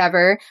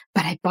whatever,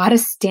 but I bought a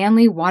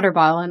Stanley water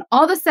bottle and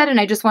all of a sudden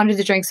I just wanted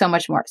to drink so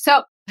much more.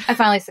 So I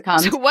finally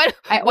succumbed. So why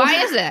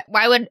is it?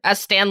 Why would a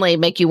Stanley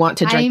make you want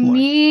to drink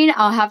more?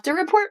 I'll have to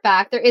report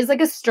back. There is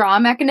like a straw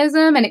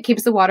mechanism and it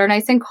keeps the water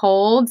nice and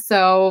cold.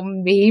 So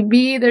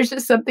maybe there's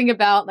just something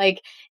about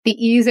like the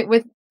ease it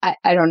with, I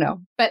don't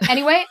know. But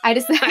anyway, I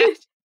decided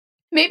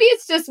maybe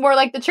it's just more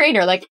like the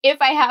trainer. Like if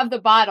I have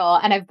the bottle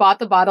and I've bought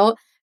the bottle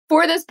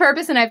for this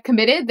purpose and I've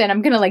committed, then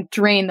I'm going to like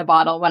drain the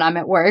bottle when I'm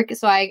at work.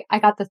 So I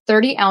got the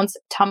 30-ounce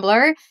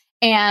tumbler.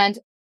 And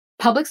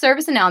public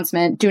service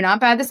announcement, do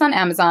not buy this on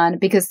Amazon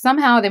because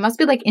somehow they must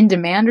be like in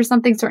demand or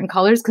something, certain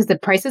colors, because the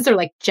prices are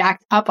like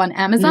jacked up on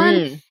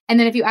Amazon. And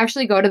then if you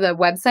actually go to the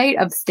website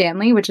of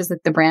Stanley, which is like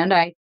the brand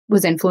I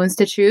was influenced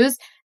to choose,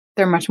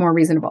 they're much more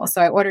reasonable.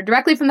 So I ordered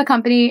directly from the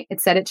company.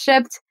 It said it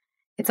shipped.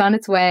 It's on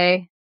its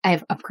way.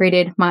 I've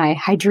upgraded my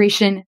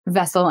hydration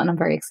vessel and I'm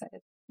very excited.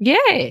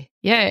 Yay.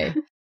 Yay.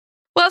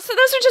 Well, so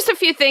those are just a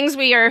few things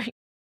we are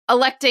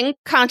electing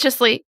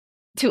consciously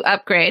to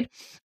upgrade.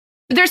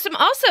 There's some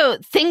also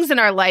things in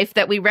our life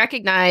that we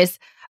recognize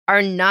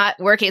are not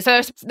working.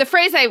 So the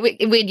phrase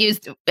we'd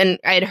used, and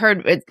I had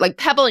heard, it's like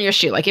pebble in your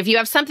shoe. Like if you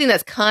have something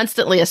that's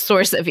constantly a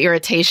source of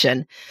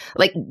irritation,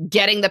 like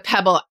getting the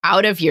pebble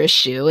out of your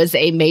shoe is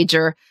a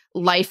major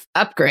life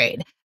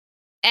upgrade.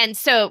 And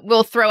so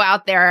we'll throw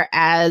out there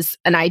as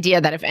an idea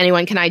that if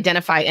anyone can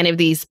identify any of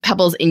these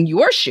pebbles in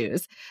your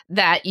shoes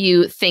that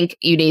you think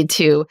you need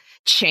to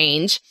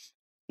change,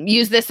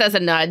 use this as a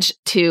nudge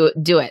to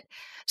do it.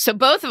 So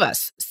both of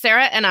us,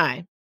 Sarah and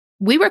I,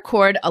 we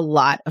record a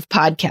lot of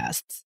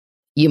podcasts.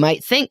 You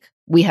might think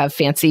we have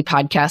fancy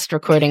podcast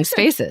recording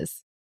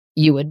spaces.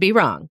 You would be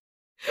wrong.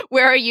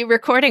 Where are you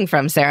recording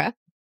from, Sarah?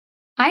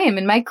 I am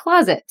in my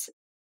closet.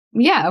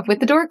 Yeah, with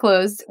the door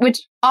closed,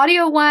 which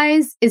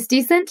audio-wise is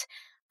decent.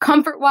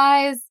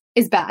 Comfort-wise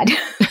is bad.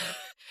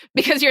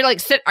 Because you're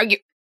like,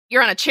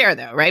 you're on a chair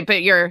though, right?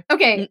 But you're...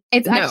 Okay,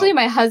 it's actually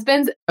my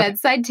husband's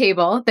bedside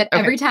table that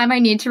every time I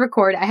need to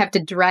record, I have to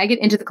drag it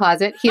into the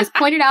closet. He has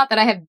pointed out that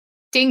I have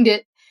dinged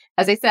it,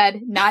 as I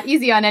said, not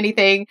easy on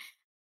anything,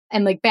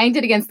 and like banged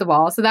it against the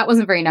wall. So that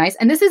wasn't very nice.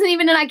 And this isn't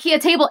even an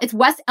IKEA table. It's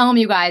West Elm,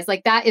 you guys.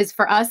 Like that is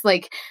for us,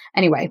 like,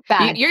 anyway,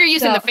 bad. You're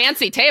using the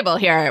fancy table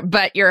here,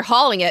 but you're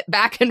hauling it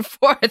back and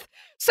forth.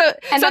 So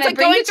it's like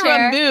going through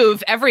a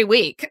move every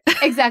week.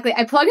 Exactly.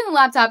 I plug in the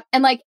laptop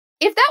and like,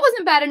 if that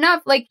wasn't bad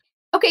enough, like,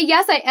 okay,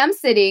 yes, I am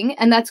sitting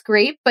and that's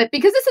great. But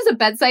because this is a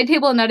bedside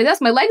table and not a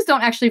desk, my legs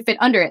don't actually fit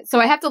under it. So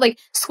I have to like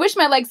squish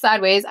my legs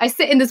sideways. I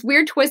sit in this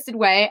weird twisted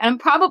way and I'm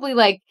probably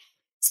like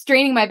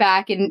straining my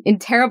back in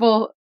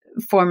terrible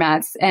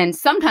formats. And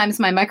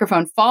sometimes my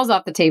microphone falls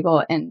off the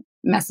table and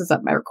messes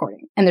up my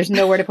recording and there's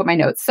nowhere to put my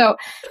notes. So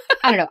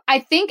I don't know. I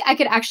think I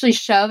could actually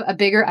shove a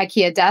bigger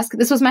IKEA desk.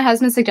 This was my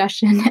husband's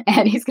suggestion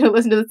and he's going to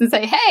listen to this and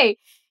say, hey,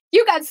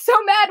 you got so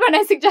mad when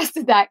I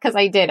suggested that because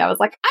I did. I was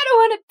like, I don't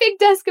want a big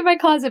desk in my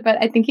closet,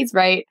 but I think he's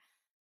right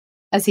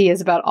as he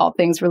is about all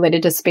things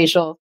related to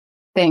spatial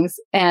things.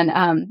 And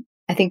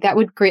I think that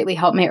would greatly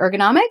help my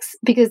ergonomics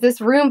because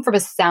this room from a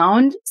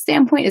sound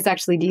standpoint is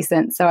actually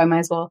decent. So I might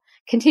as well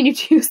continue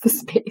to use the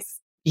space.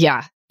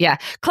 Yeah. Yeah.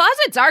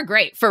 Closets are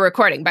great for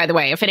recording, by the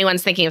way. If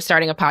anyone's thinking of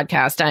starting a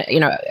podcast,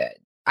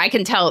 I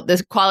can tell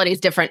the quality is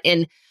different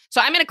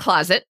so I'm in a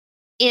closet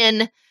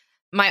in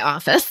my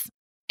office,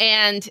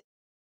 and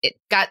it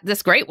got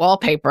this great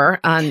wallpaper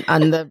on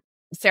the,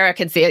 Sarah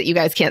can see it. You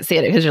guys can't see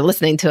it because you're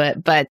listening to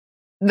it, but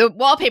the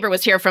wallpaper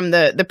was here from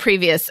the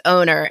previous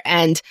owner.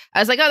 And I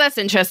was like, oh, that's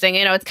interesting.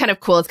 It's kind of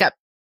cool.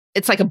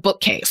 It's like a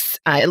bookcase.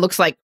 It looks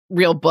like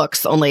real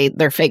books, only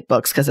they're fake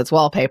books because it's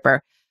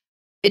wallpaper.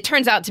 It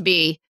turns out to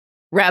be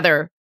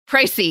rather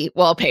pricey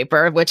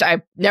wallpaper, which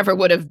I never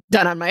would have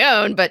done on my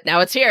own, but now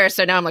it's here.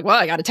 So now I'm like, well,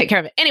 I got to take care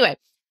of it. Anyway,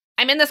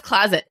 I'm in this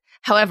closet.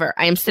 However,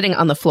 I am sitting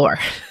on the floor.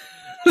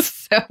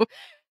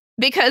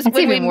 Because that's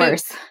even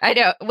worse. I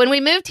know. When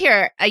we moved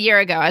here a year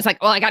ago, I was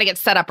like, well, I got to get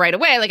set up right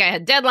away. Like I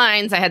had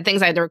deadlines. I had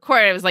things I had to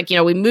record. It was like,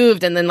 we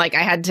moved and then like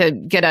I had to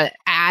get an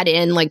ad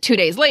in like 2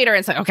 days later.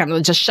 And so, okay, I'm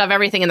going to just shove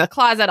everything in the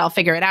closet. I'll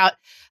figure it out.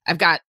 I've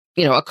got,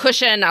 a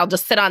cushion. I'll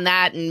just sit on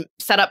that and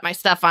set up my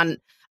stuff on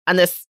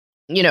this,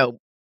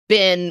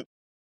 bin.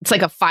 It's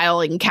like a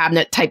filing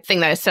cabinet type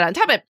thing that I sit on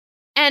top of it.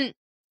 And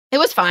it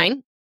was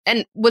fine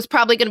and was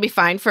probably going to be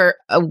fine for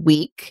a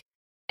week.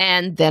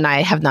 And then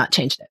I have not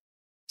changed it.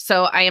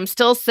 So I am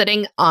still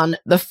sitting on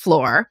the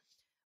floor,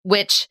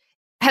 which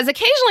has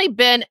occasionally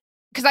been,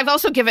 because I've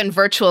also given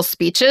virtual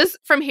speeches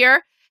from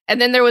here. And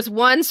then there was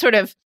one sort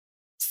of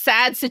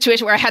sad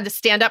situation where I had to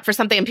stand up for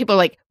something and people are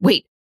like,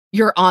 wait,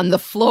 you're on the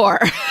floor.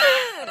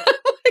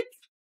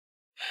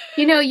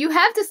 You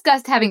have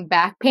discussed having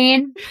back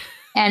pain,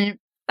 and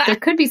there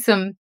could be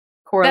some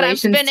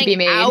correlations to be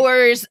made.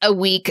 Hours a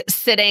week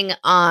sitting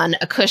on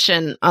a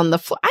cushion on the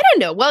floor. I don't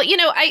know. Well,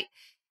 I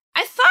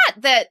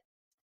thought that,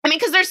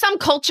 because there's some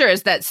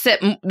cultures that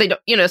sit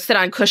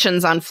on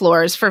cushions on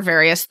floors for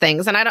various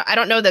things. And I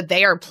don't know that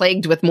they are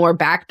plagued with more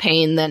back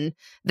pain than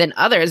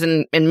others.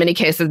 And in many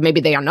cases,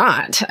 maybe they are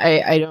not.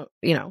 I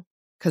don't,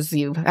 because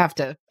you have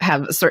to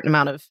have a certain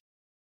amount of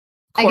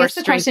core I guess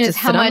the question is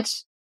how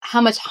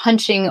much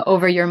hunching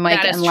over your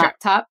mic and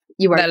laptop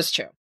you are that is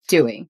true.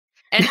 doing.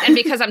 And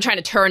because I'm trying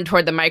to turn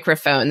toward the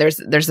microphone, there's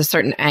a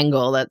certain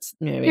angle that's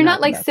you're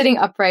not like sitting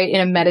upright in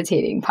a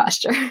meditating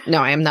posture.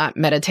 No, I am not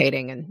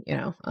meditating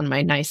and on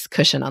my nice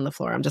cushion on the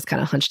floor. I'm just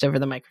kind of hunched over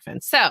the microphone.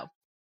 So,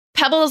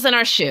 Pebbles in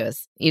our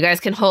shoes. You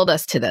guys can hold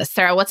us to this.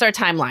 Sarah, what's our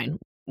timeline?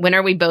 When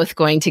are we both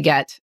going to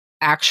get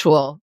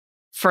actual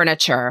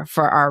furniture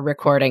for our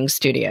recording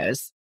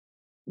studios?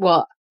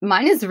 Well,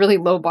 mine is a really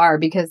low bar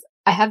because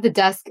I have the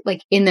desk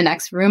like in the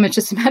next room. It's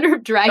just a matter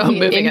of dragging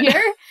it in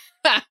here.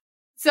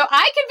 So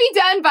I can be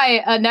done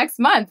by next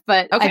month,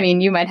 but okay.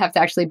 You might have to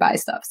actually buy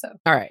stuff. So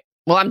all right.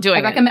 Well, I'm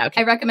doing it.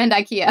 I recommend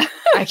IKEA.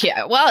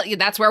 IKEA. Well,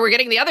 that's where we're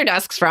getting the other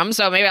desks from.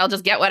 So maybe I'll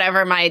just get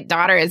whatever my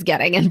daughter is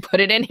getting and put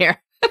it in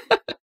here.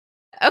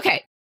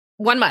 Okay.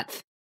 1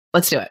 month.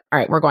 Let's do it. All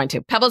right. We're going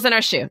to. Pebbles in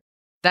our shoe.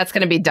 That's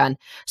going to be done.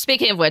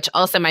 Speaking of which,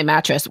 also my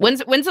mattress. When's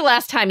the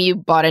last time you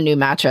bought a new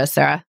mattress,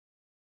 Sarah?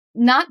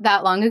 Not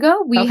that long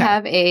ago. We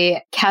have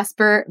a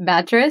Casper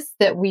mattress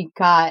that we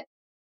got.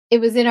 It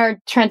was in our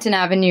Trenton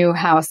Avenue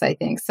house, I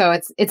think. So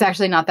it's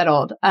actually not that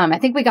old. I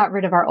think we got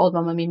rid of our old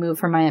one when we moved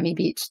from Miami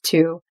Beach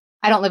to,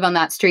 I don't live on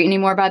that street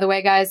anymore, by the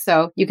way, guys.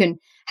 So you can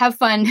have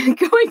fun going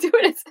to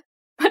it as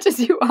much as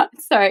you want.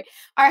 Sorry.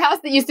 Our house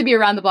that used to be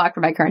around the block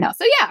from my current house.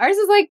 So yeah, ours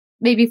is like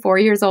maybe 4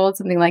 years old,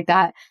 something like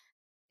that.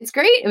 It's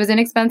great. It was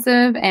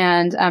inexpensive.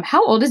 And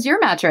how old is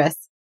your mattress?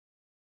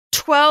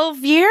 12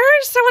 years,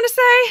 I want to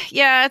say.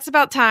 Yeah, it's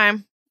about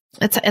time.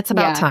 It's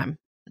about time.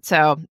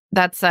 So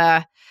that's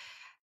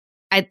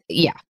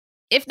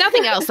if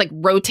nothing else, like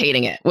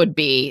rotating it would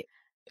be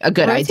a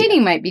good idea.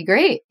 Rotating might be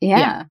great.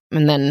 Yeah.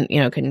 And then,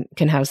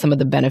 can have some of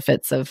the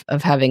benefits of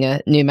having a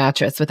new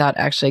mattress without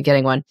actually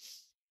getting one.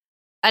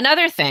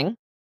 Another thing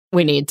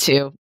we need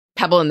to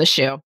pebble in the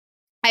shoe.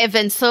 I have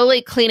been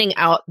slowly cleaning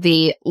out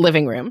the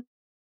living room.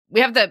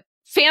 We have the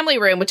family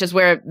room, which is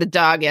where the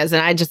dog is.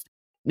 And I just,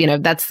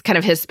 that's kind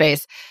of his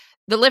space.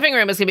 The living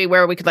room is going to be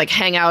where we could like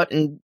hang out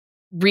and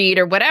read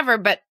or whatever,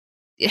 but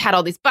it had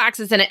all these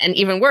boxes in it. And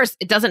even worse,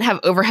 it doesn't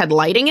have overhead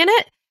lighting in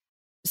it.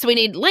 So we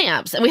need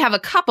lamps, and we have a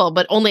couple,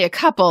 but only a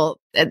couple.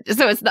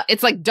 So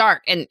it's like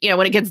dark. And,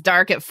 when it gets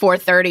dark at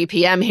 4:30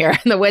 p.m. here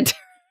in the winter,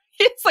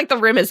 it's like the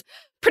room is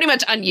pretty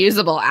much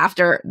unusable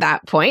after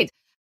that point.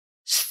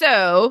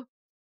 So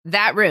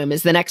that room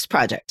is the next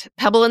project.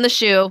 Pebble in the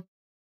shoe.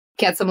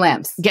 Get some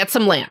lamps. Get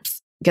some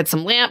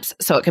lamps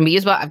so it can be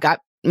usable. I've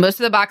got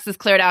most of the boxes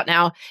cleared out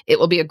now. It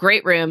will be a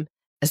great room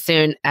as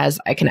soon as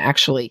I can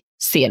actually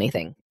see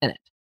anything in it.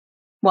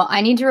 Well,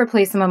 I need to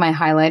replace some of my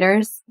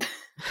highlighters,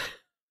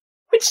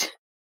 which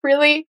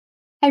really,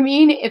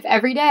 if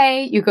every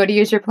day you go to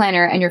use your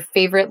planner and your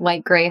favorite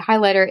light gray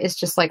highlighter is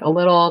just like a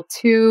little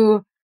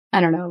too,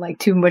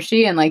 too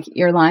mushy and like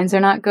your lines are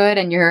not good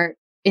and you're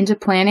into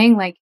planning,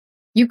 like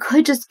you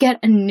could just get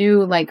a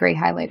new light gray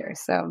highlighter.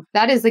 So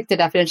that is like the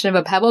definition of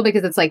a pebble,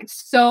 because it's like,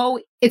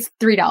 it's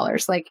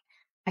 $3. Like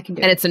I can do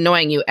it. And it's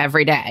annoying you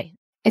every day.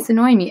 It's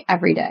annoying me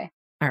every day.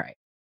 All right.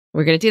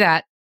 We're going to do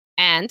that.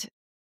 And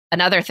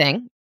another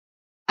thing.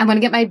 I'm going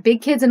to get my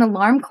big kids an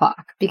alarm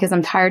clock because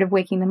I'm tired of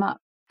waking them up.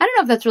 I don't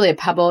know if that's really a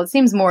pebble. It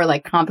seems more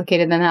like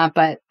complicated than that,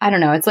 but I don't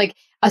know. It's like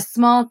a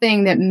small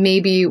thing that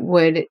maybe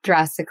would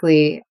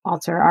drastically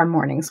alter our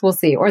mornings. We'll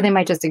see. Or they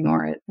might just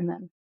ignore it and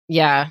then.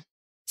 Yeah.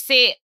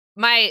 See,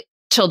 my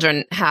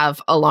children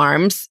have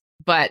alarms,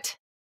 but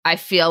I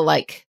feel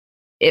like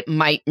it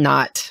might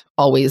not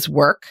always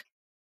work.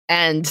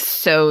 And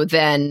so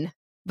then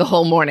the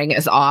whole morning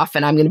is off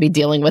and I'm going to be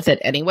dealing with it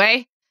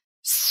anyway.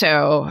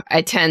 So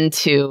I tend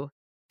to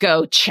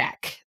go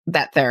check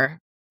that they're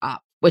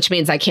up, which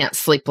means I can't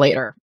sleep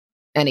later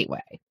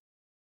anyway.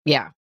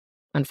 Yeah,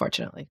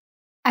 unfortunately.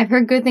 I've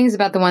heard good things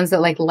about the ones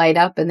that like light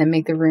up and then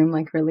make the room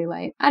like really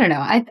light. I don't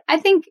know. I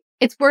think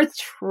it's worth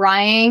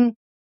trying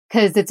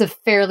because it's a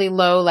fairly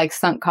low like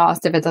sunk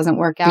cost if it doesn't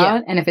work out.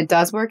 Yeah. And if it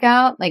does work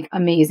out, like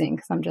amazing.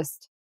 Because I'm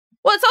just...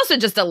 Well, it's also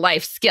just a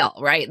life skill,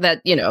 right?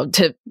 That, you know,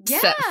 to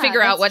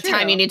figure out what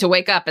time you need to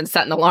wake up and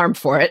set an alarm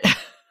for it.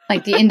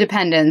 Like the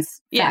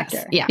independence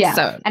factor. Yeah.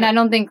 So, and I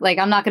don't think like,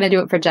 I'm not going to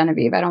do it for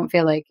Genevieve. I don't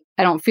feel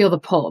the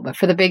pull, but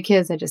for the big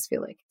kids, I just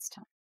feel like it's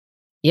time.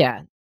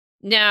 Yeah.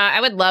 No,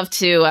 I would love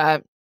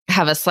to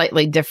have a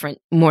slightly different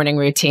morning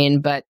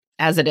routine, but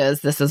as it is,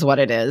 this is what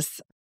it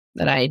is,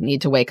 that I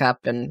need to wake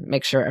up and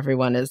make sure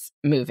everyone is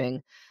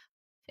moving,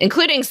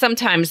 including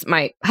sometimes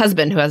my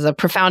husband, who has a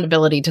profound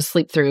ability to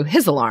sleep through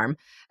his alarm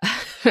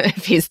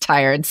if he's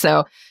tired.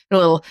 So a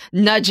little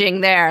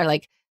nudging there,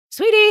 like,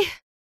 sweetie,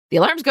 the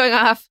alarm's going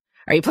off.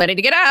 Are you planning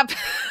to get up?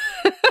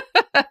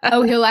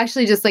 Oh, he'll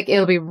actually just like,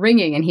 it'll be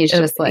ringing and he's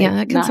just like, yeah,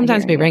 it can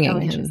sometimes be ringing.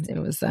 And it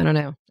was, I don't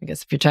know, I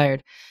guess if you're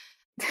tired.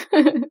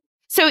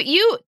 So do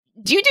you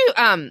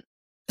do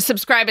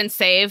subscribe and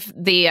save?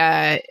 We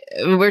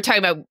were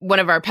talking about one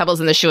of our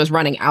Pebbles in the shoe is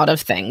running out of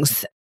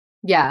things.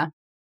 Yeah.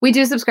 We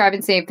do subscribe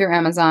and save through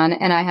Amazon,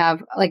 and I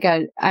have like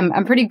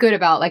I'm pretty good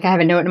about like, I have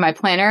a note in my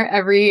planner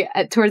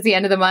towards the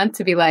end of the month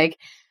to be like,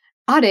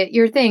 audit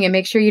your thing and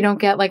make sure you don't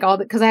get like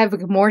because I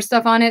have more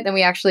stuff on it than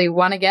we actually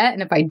want to get.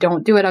 And if I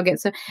don't do it, I'll get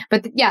some.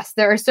 But yes,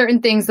 there are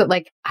certain things that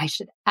like I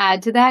should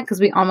add to that because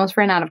we almost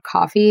ran out of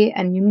coffee,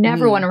 and you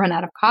never want to run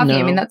out of coffee. No.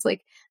 I mean, that's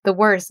like the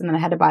worst. And then I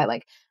had to buy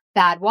like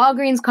bad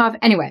Walgreens coffee.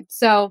 Anyway,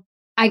 so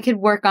I could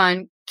work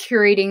on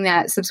curating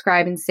that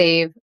subscribe and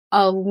save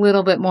a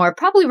little bit more,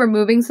 probably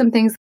removing some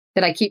things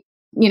that I keep,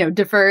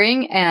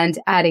 deferring and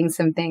adding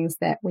some things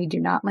that we do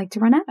not like to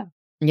run out of.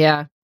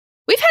 Yeah.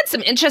 We've had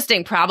some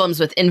interesting problems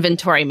with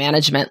inventory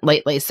management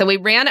lately. So we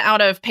ran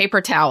out of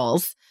paper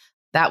towels.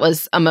 That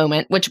was a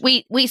moment, which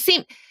I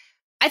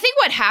think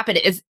what happened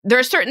is there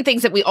are certain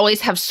things that we always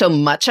have so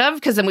much of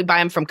because then we buy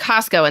them from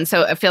Costco. And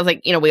so it feels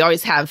like, we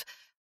always have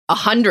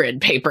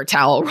 100 paper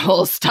towel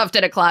rolls stuffed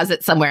in a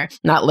closet somewhere.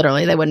 Not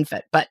literally, they wouldn't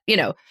fit, but,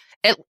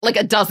 like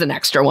a dozen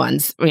extra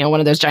ones, one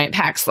of those giant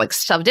packs like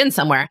shoved in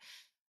somewhere.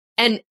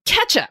 And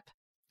ketchup,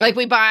 like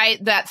we buy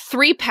that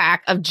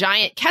 3-pack of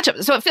giant ketchup.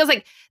 So it feels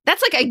like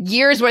that's like a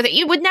year's worth.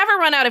 You would never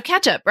run out of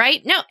ketchup,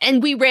 right? No.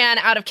 And we ran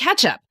out of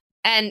ketchup.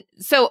 And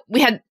so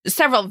we had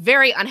several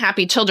very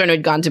unhappy children who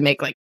had gone to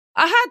make like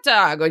a hot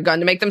dog, who had gone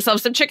to make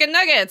themselves some chicken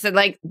nuggets. And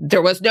like,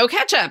 there was no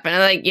ketchup. And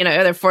like,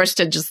 they're forced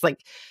to just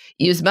like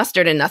use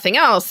mustard and nothing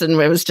else. And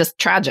it was just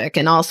tragic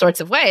in all sorts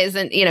of ways.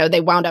 And,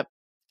 they wound up,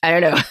 I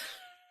don't know.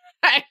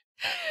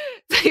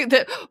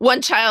 The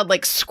one child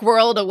like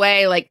squirreled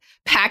away like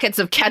packets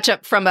of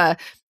ketchup from a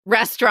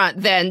restaurant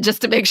then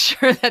just to make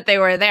sure that they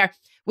were there.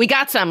 We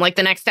got some like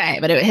the next day,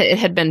 but it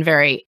had been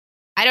I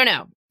don't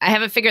know. I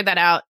haven't figured that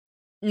out.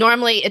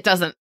 Normally it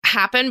doesn't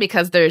happen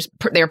because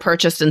they're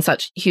purchased in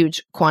such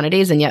huge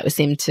quantities, and yet we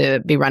seem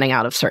to be running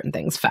out of certain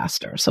things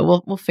faster.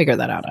 So we'll figure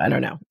that out. I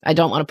don't know. I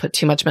don't want to put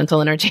too much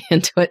mental energy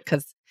into it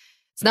because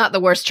it's not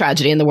the worst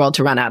tragedy in the world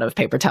to run out of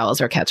paper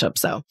towels or ketchup.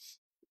 So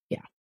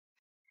yeah.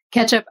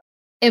 Ketchup,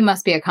 it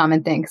must be a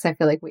common thing because I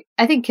feel like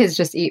I think kids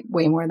just eat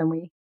way more than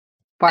we.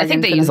 I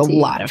think they use a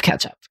lot of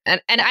ketchup. And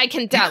I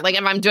can tell, like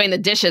if I'm doing the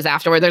dishes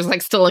afterward, there's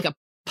like still like a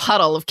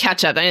puddle of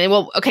ketchup. I mean,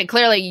 well, okay,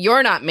 clearly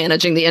you're not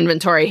managing the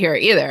inventory here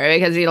either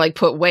because you like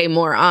put way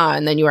more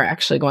on than you are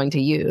actually going to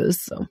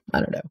use. So I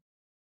don't know.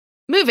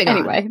 Moving on.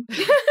 Anyway.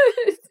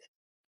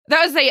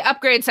 That was the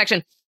upgrade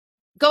section.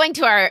 Going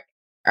to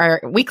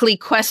our weekly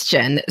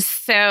question.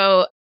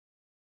 So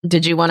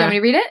did you want to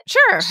read it?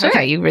 Sure.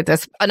 Okay, you read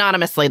this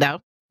anonymously though.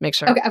 Make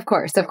sure. Okay, of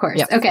course.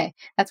 Yep. Okay.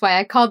 That's why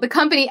I called the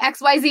company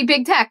XYZ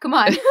Big Tech. Come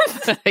on.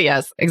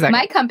 Yes, exactly.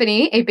 My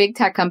company, a big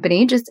tech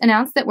company, just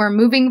announced that we're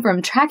moving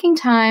from tracking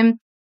time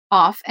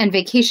off and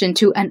vacation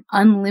to an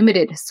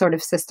unlimited sort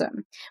of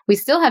system. We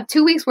still have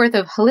 2 weeks worth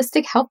of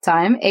holistic health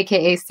time,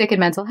 aka sick and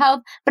mental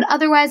health, but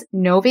otherwise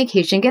no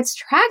vacation gets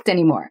tracked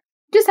anymore.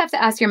 You just have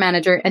to ask your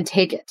manager and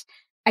take it.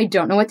 I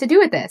don't know what to do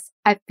with this.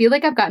 I feel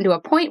like I've gotten to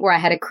a point where I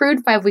had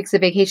accrued 5 weeks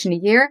of vacation a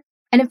year,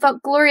 and it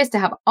felt glorious to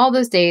have all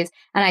those days,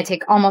 and I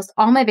take almost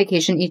all my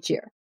vacation each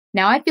year.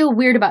 Now I feel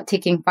weird about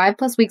taking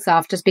 5+ weeks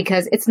off just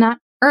because it's not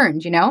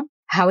earned,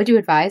 How would you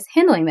advise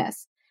handling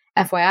this?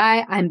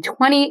 FYI, I'm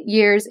 20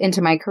 years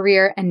into my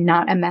career and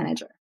not a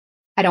manager.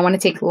 I don't want to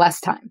take less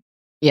time.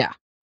 Yeah.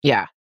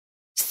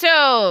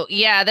 So,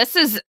 yeah, this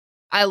is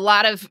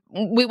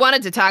we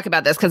wanted to talk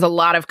about this because a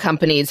lot of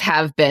companies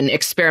have been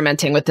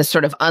experimenting with this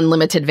sort of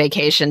unlimited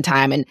vacation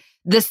time. And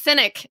the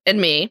cynic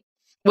in me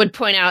would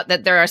point out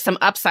that there are some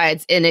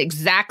upsides in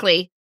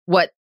exactly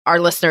what our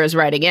listener is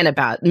writing in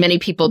about. Many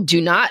people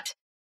do not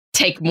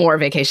take more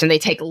vacation. They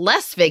take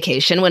less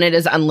vacation when it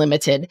is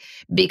unlimited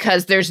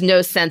because there's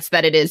no sense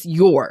that it is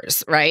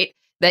yours, right?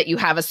 That you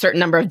have a certain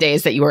number of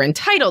days that you are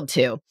entitled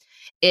to.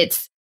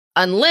 It's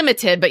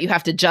unlimited, but you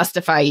have to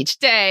justify each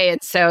day.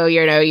 And so,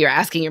 you're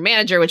asking your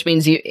manager, which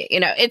means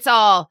there's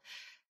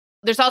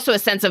also a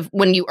sense of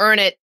when you earn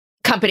it,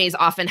 companies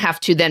often have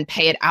to then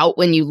pay it out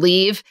when you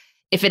leave.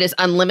 If it is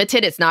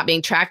unlimited, it's not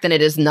being tracked, then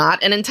it is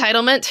not an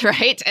entitlement,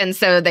 right? And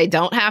so they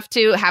don't have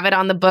to have it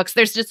on the books.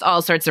 There's just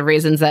all sorts of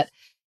reasons that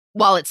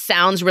while it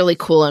sounds really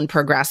cool and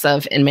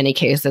progressive, in many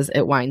cases,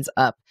 it winds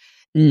up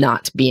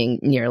not being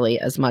nearly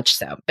as much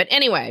so. But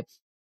anyway,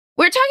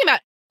 we're talking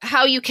about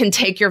how you can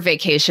take your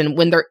vacation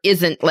when there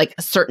isn't like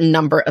a certain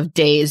number of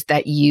days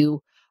that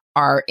you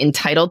are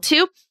entitled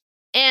to.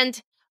 And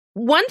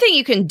one thing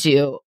you can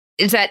do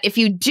is that if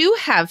you do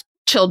have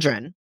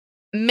children,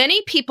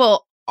 many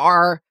people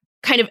are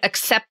kind of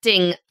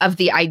accepting of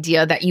the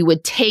idea that you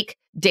would take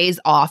days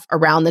off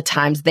around the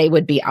times they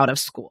would be out of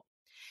school.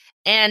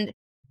 And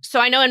so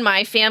I know in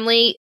my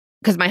family,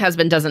 because my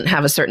husband doesn't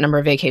have a certain number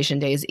of vacation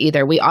days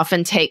either, we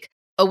often take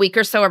a week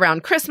or so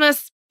around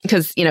Christmas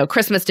because,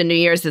 Christmas to New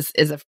Year's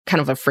is a kind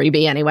of a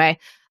freebie anyway.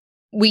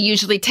 We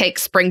usually take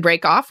spring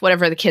break off,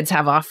 whatever the kids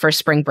have off for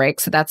spring break.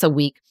 So that's a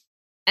week.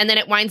 And then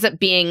it winds up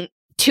being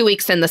 2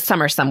 weeks in the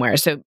summer somewhere.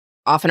 So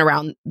often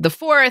around the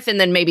 4th and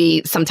then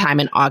maybe sometime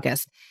in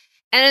August.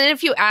 And then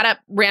if you add up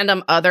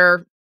random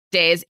other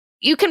days,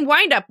 you can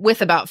wind up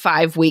with about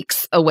 5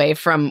 weeks away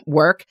from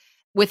work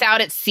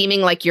without it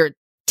seeming like you're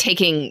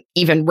taking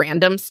even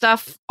random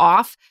stuff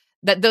off.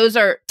 That those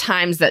are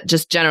times that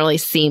just generally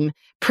seem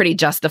pretty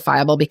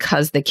justifiable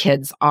because the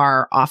kids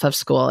are off of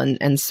school.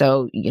 And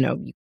so,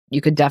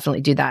 you could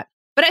definitely do that.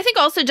 But I think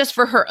also just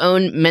for her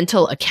own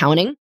mental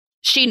accounting,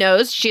 she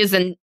knows she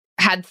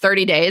had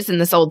 30 days in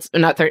this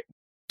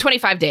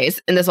 25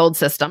 days in this old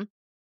system.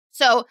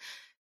 So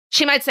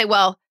she might say,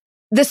 well,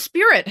 the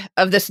spirit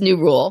of this new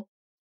rule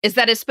is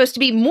that it's supposed to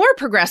be more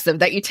progressive,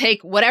 that you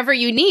take whatever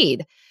you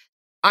need.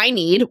 I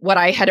need what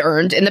I had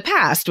earned in the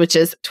past, which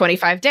is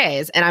 25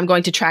 days. And I'm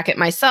going to track it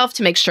myself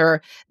to make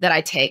sure that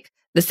I take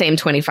the same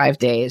 25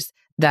 days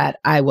that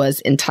I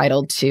was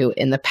entitled to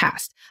in the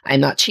past. I'm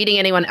not cheating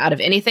anyone out of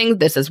anything.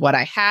 This is what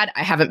I had.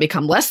 I haven't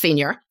become less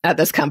senior at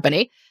this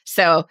company.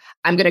 So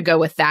I'm going to go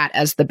with that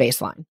as the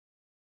baseline.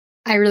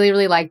 I really,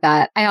 really like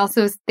that. I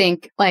also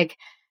think it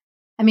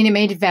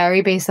may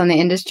vary based on the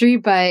industry,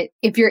 but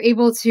if you're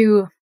able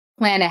to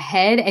plan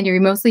ahead and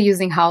you're mostly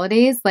using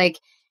holidays,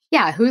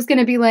 who's going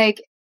to be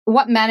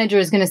what manager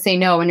is going to say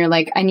no when you're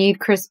like, I need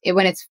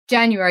when it's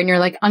January and you're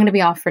like, I'm going to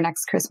be off for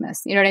next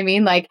Christmas. You know what I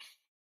mean?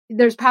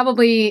 There's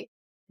probably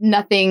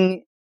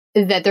nothing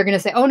that they're going to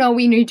say, oh no,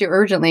 we need you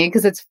urgently,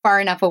 because it's far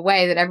enough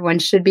away that everyone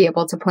should be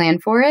able to plan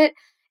for it.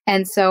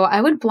 And so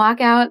I would block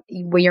out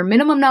your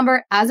minimum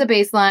number as a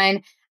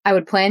baseline. I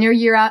would plan your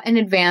year out in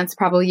advance.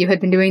 Probably you had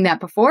been doing that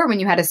before when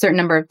you had a certain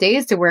number of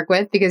days to work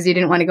with because you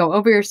didn't want to go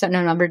over your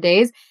certain number of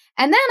days.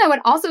 And then I would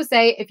also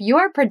say, if you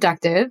are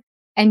productive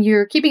and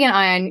you're keeping an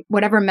eye on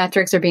whatever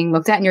metrics are being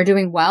looked at and you're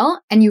doing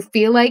well, and you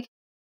feel like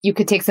you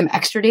could take some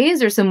extra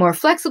days or some more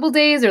flexible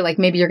days, or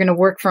maybe you're going to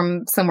work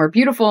from somewhere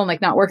beautiful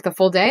and not work the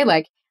full day,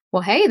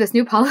 well, hey, this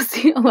new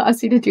policy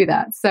allows you to do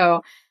that.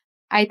 So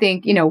I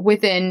think,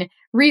 within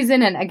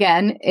reason. And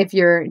again, if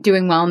you're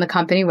doing well in the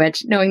company,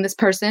 which knowing this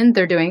person,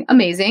 they're doing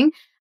amazing,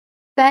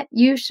 that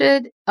you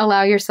should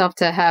allow yourself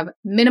to have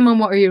minimum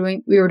what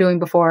we were doing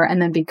before,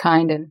 and then be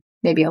kind and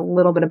maybe a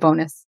little bit of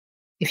bonus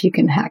if you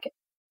can hack it.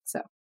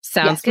 So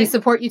sounds good. We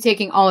support you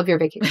taking all of your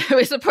vacation.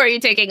 We support you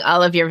taking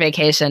all of your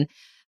vacation.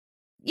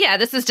 Yeah,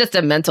 this is just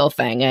a mental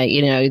thing,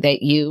 that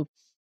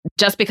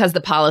just because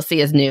the policy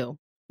is new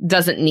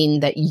doesn't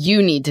mean that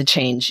you need to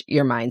change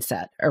your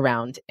mindset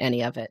around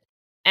any of it.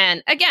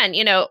 And again,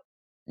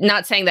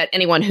 not saying that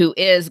anyone who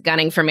is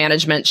gunning for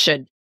management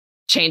should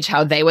change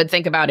how they would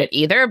think about it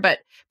either, but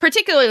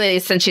particularly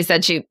since she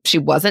said she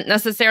wasn't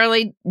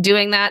necessarily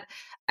doing that,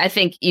 I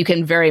think you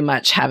can very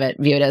much have it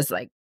viewed as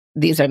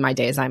these are my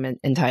days I'm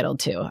entitled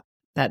to,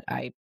 that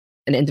I'm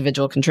an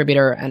individual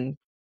contributor and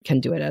can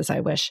do it as I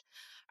wish.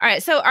 All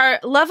right, so our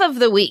love of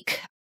the week.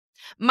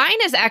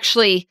 Mine is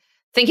actually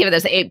thinking of it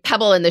as a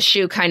pebble in the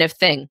shoe kind of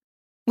thing,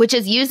 which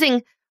is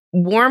using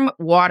warm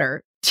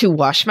water to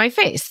wash my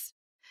face.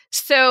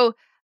 So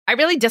I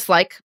really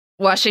dislike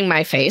washing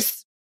my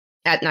face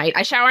at night.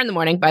 I shower in the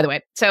morning, by the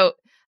way. So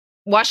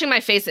washing my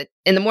face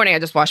in the morning, I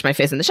just wash my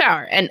face in the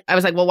shower. And I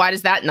was like, well, why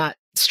does that not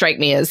strike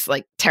me as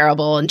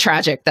terrible and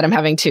tragic that I'm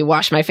having to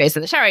wash my face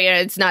in the shower?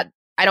 It's not,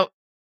 I don't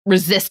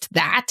resist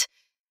that.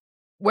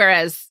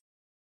 Whereas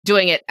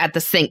doing it at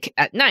the sink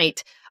at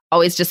night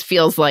always just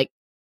feels like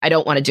I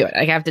don't want to do it.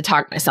 I have to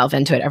talk myself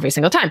into it every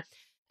single time.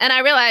 And I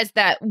realized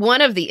that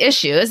one of the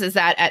issues is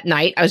that at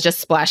night I was just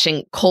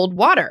splashing cold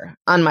water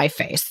on my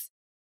face.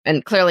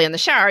 And clearly in the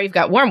shower, you've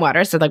got warm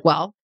water. So like,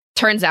 well,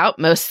 turns out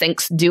most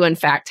sinks do in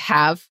fact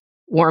have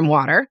warm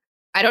water.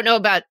 I don't know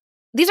about,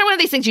 these are one of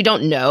these things you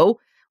don't know.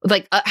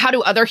 Like how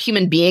do other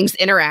human beings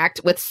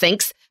interact with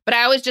sinks? But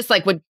I always just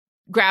like would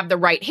grab the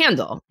right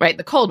handle, right?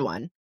 The cold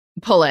one,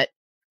 pull it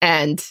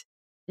and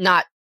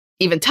not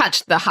even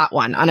touch the hot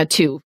one on a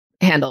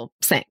 2-handle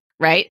sink,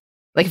 right?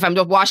 Like if I'm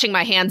washing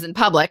my hands in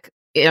public,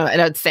 in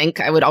a sink,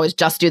 I would always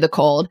just do the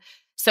cold.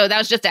 So that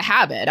was just a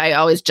habit. I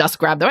always just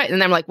grab the right.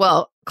 And then I'm like,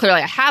 well,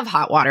 clearly I have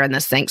hot water in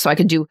this sink, so I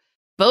could do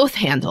both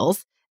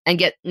handles and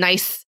get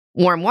nice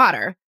warm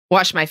water,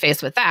 wash my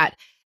face with that.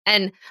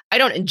 And I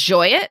don't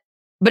enjoy it,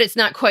 but it's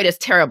not quite as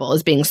terrible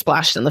as being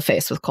splashed in the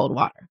face with cold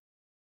water.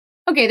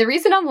 Okay, the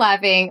reason I'm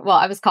laughing, well,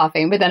 I was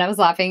coughing, but then I was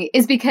laughing,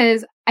 is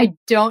because I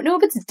don't know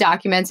if it's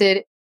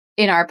documented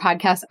in our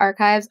podcast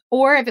archives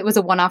or if it was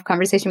a one-off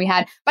conversation we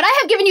had, but I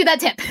have given you that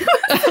tip.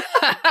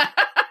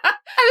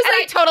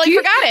 I totally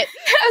forgot it.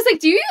 I was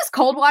like, do you use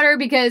cold water?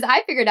 Because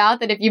I figured out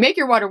that if you make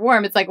your water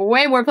warm, it's like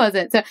way more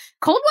pleasant. So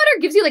cold water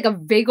gives you like a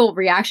vagal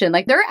reaction.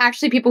 Like there are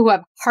actually people who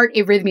have heart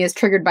arrhythmias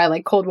triggered by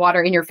like cold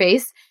water in your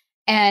face.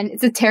 And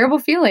it's a terrible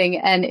feeling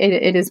and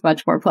it is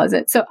much more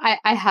pleasant. So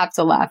I have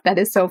to laugh. That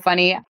is so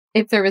funny.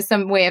 If there was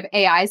some way of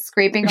AI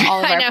scraping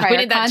all of our prior we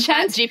need that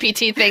content. Chat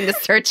GPT thing to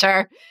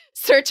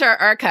search our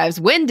archives.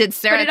 When did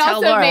Sarah tell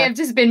Laura? But it also may have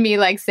just been me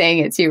like saying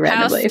it to you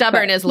randomly. How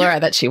stubborn is Laura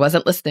that she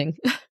wasn't listening?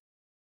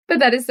 But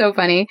that is so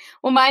funny.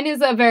 Well, mine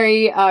is a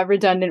very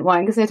redundant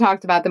one because I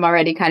talked about them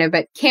already kind of,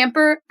 but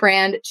Camper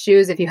brand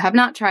shoes, if you have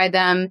not tried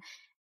them,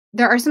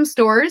 there are some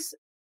stores.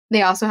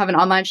 They also have an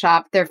online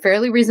shop. They're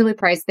fairly reasonably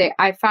priced.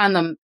 I found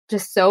them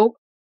just so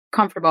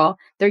comfortable.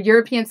 They're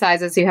European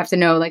sizes. So you have to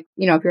know, like,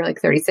 if you're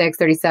like 36,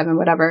 37,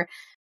 whatever.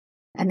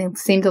 And they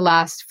seem to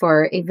last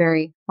for a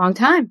very long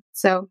time.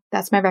 So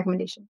that's my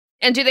recommendation.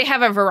 And do they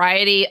have a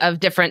variety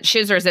of different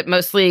shoes or is it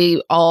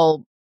mostly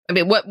all, I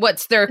mean,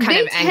 what's their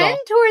kind of angle? They tend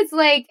towards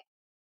like,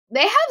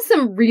 they have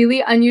some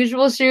really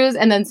unusual shoes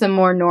and then some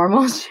more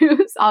normal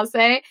shoes, I'll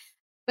say.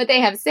 But they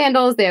have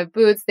sandals, they have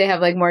boots, they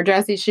have like more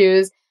dressy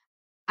shoes.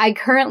 I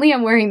currently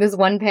am wearing this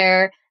one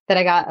pair that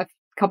I got a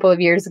couple of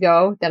years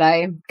ago that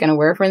I'm going to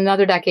wear for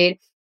another decade.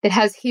 It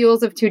has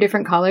heels of 2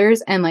 different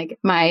colors. And like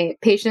my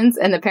patients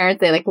and the parents,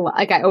 they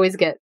like I always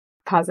get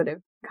positive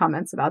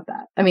comments about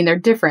that. I mean, they're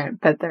different,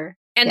 but they're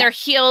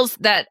heels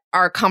that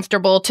are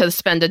comfortable to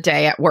spend a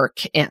day at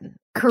work in.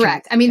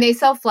 Correct. I mean, they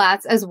sell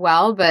flats as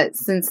well, but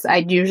since I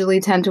usually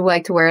tend to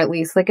like to wear at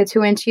least like a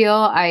 2-inch heel,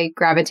 I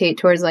gravitate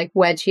towards like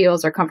wedge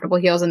heels or comfortable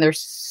heels, and they're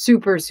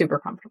super, super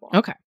comfortable.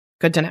 Okay.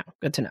 Good to know.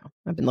 Good to know.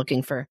 I've been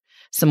looking for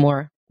some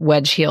more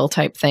wedge heel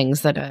type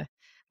things that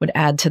would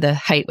add to the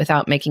height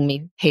without making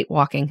me hate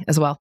walking as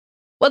well.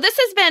 Well, this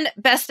has been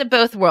Best of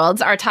Both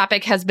Worlds. Our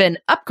topic has been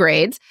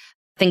upgrades.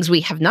 Things we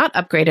have not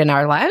upgraded in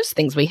our lives,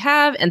 things we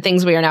have, and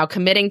things we are now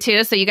committing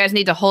to. So you guys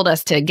need to hold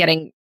us to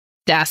getting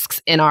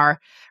desks in our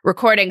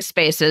recording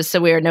spaces so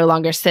we are no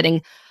longer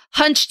sitting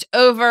hunched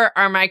over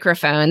our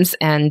microphones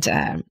and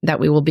that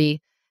we will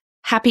be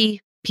happy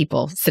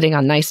people sitting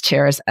on nice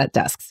chairs at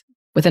desks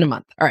within a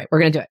month. All right, we're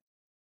going to do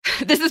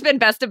it. This has been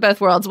Best of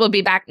Both Worlds. We'll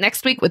be back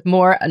next week with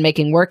more on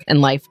making work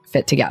and life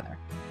fit together.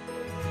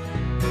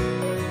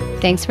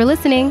 Thanks for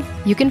listening.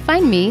 You can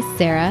find me,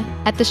 Sarah,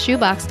 at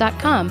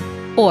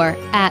theshoebox.com or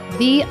at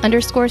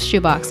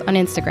 @the_shoebox on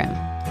Instagram.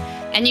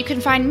 And you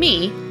can find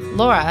me,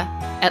 Laura,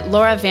 at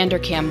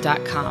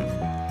lauravanderkam.com.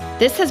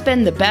 This has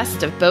been the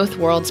Best of Both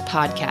Worlds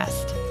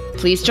podcast.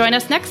 Please join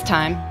us next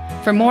time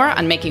for more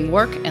on making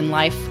work and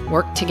life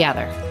work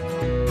together.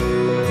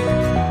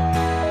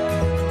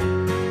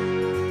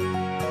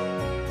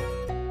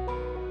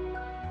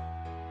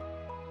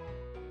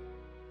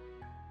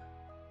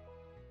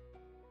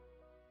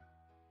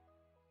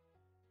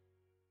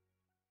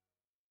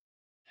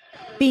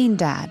 Bean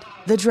Dad,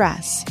 The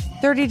Dress,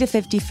 30 to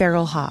 50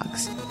 Feral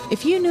Hogs.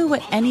 If you knew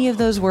what any of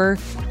those were,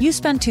 you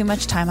spend too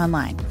much time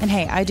online. And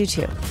hey, I do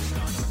too.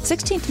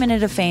 16th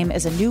Minute of Fame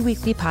is a new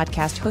weekly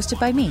podcast hosted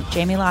by me,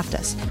 Jamie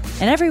Loftus.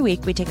 And every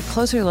week we take a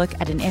closer look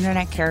at an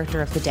internet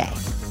character of the day.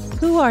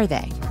 Who are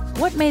they?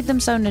 What made them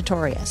so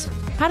notorious?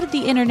 How did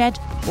the internet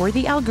or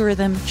the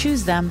algorithm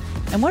choose them?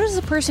 And what does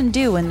a person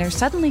do when they're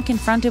suddenly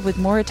confronted with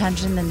more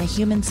attention than the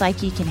human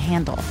psyche can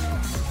handle?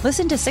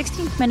 Listen to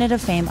 16th Minute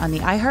of Fame on the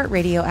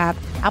iHeartRadio app,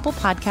 Apple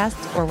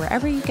Podcasts, or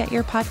wherever you get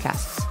your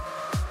podcasts.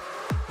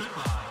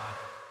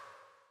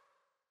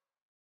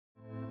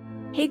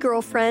 Hey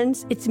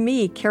girlfriends, it's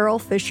me, Carol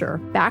Fisher,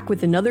 back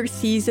with another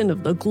season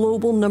of the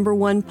global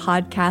 #1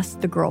 podcast,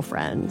 The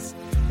Girlfriends.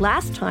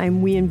 Last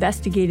time, we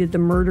investigated the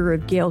murder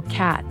of Gail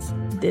Katz.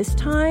 This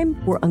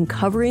time, we're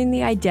uncovering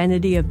the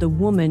identity of the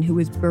woman who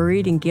was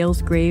buried in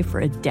Gail's grave for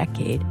a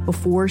decade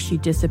before she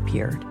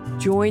disappeared.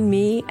 Join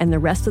me and the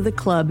rest of the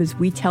club as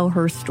we tell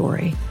her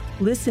story.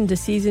 Listen to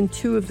Season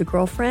 2 of The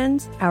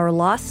Girlfriends, Our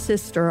Lost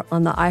Sister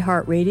on the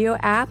iHeartRadio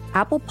app,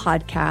 Apple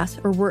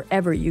Podcasts, or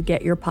wherever you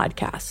get your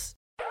podcasts.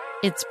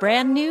 It's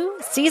brand new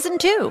Season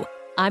 2.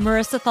 I'm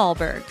Marissa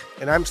Thalberg.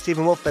 And I'm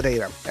Stephen Wolf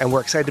Bedeta, and we're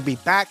excited to be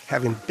back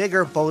having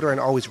bigger, bolder, and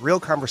always real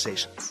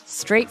conversations.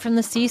 Straight from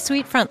the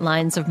C-suite front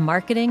lines of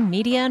marketing,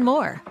 media, and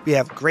more. We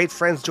have great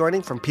friends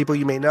joining from people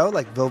you may know,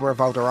 like Wilmer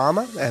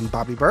Valderrama and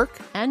Bobby Burke.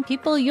 And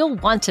people you'll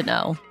want to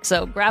know.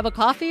 So grab a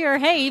coffee or,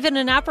 hey, even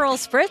an Aperol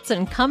Spritz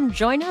and come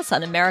join us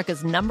on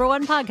America's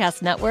 #1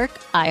 podcast network,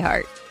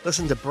 iHeart.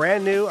 Listen to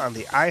Brand New on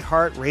the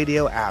iHeart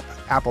Radio app,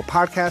 Apple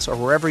Podcasts, or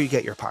wherever you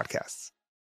get your podcasts.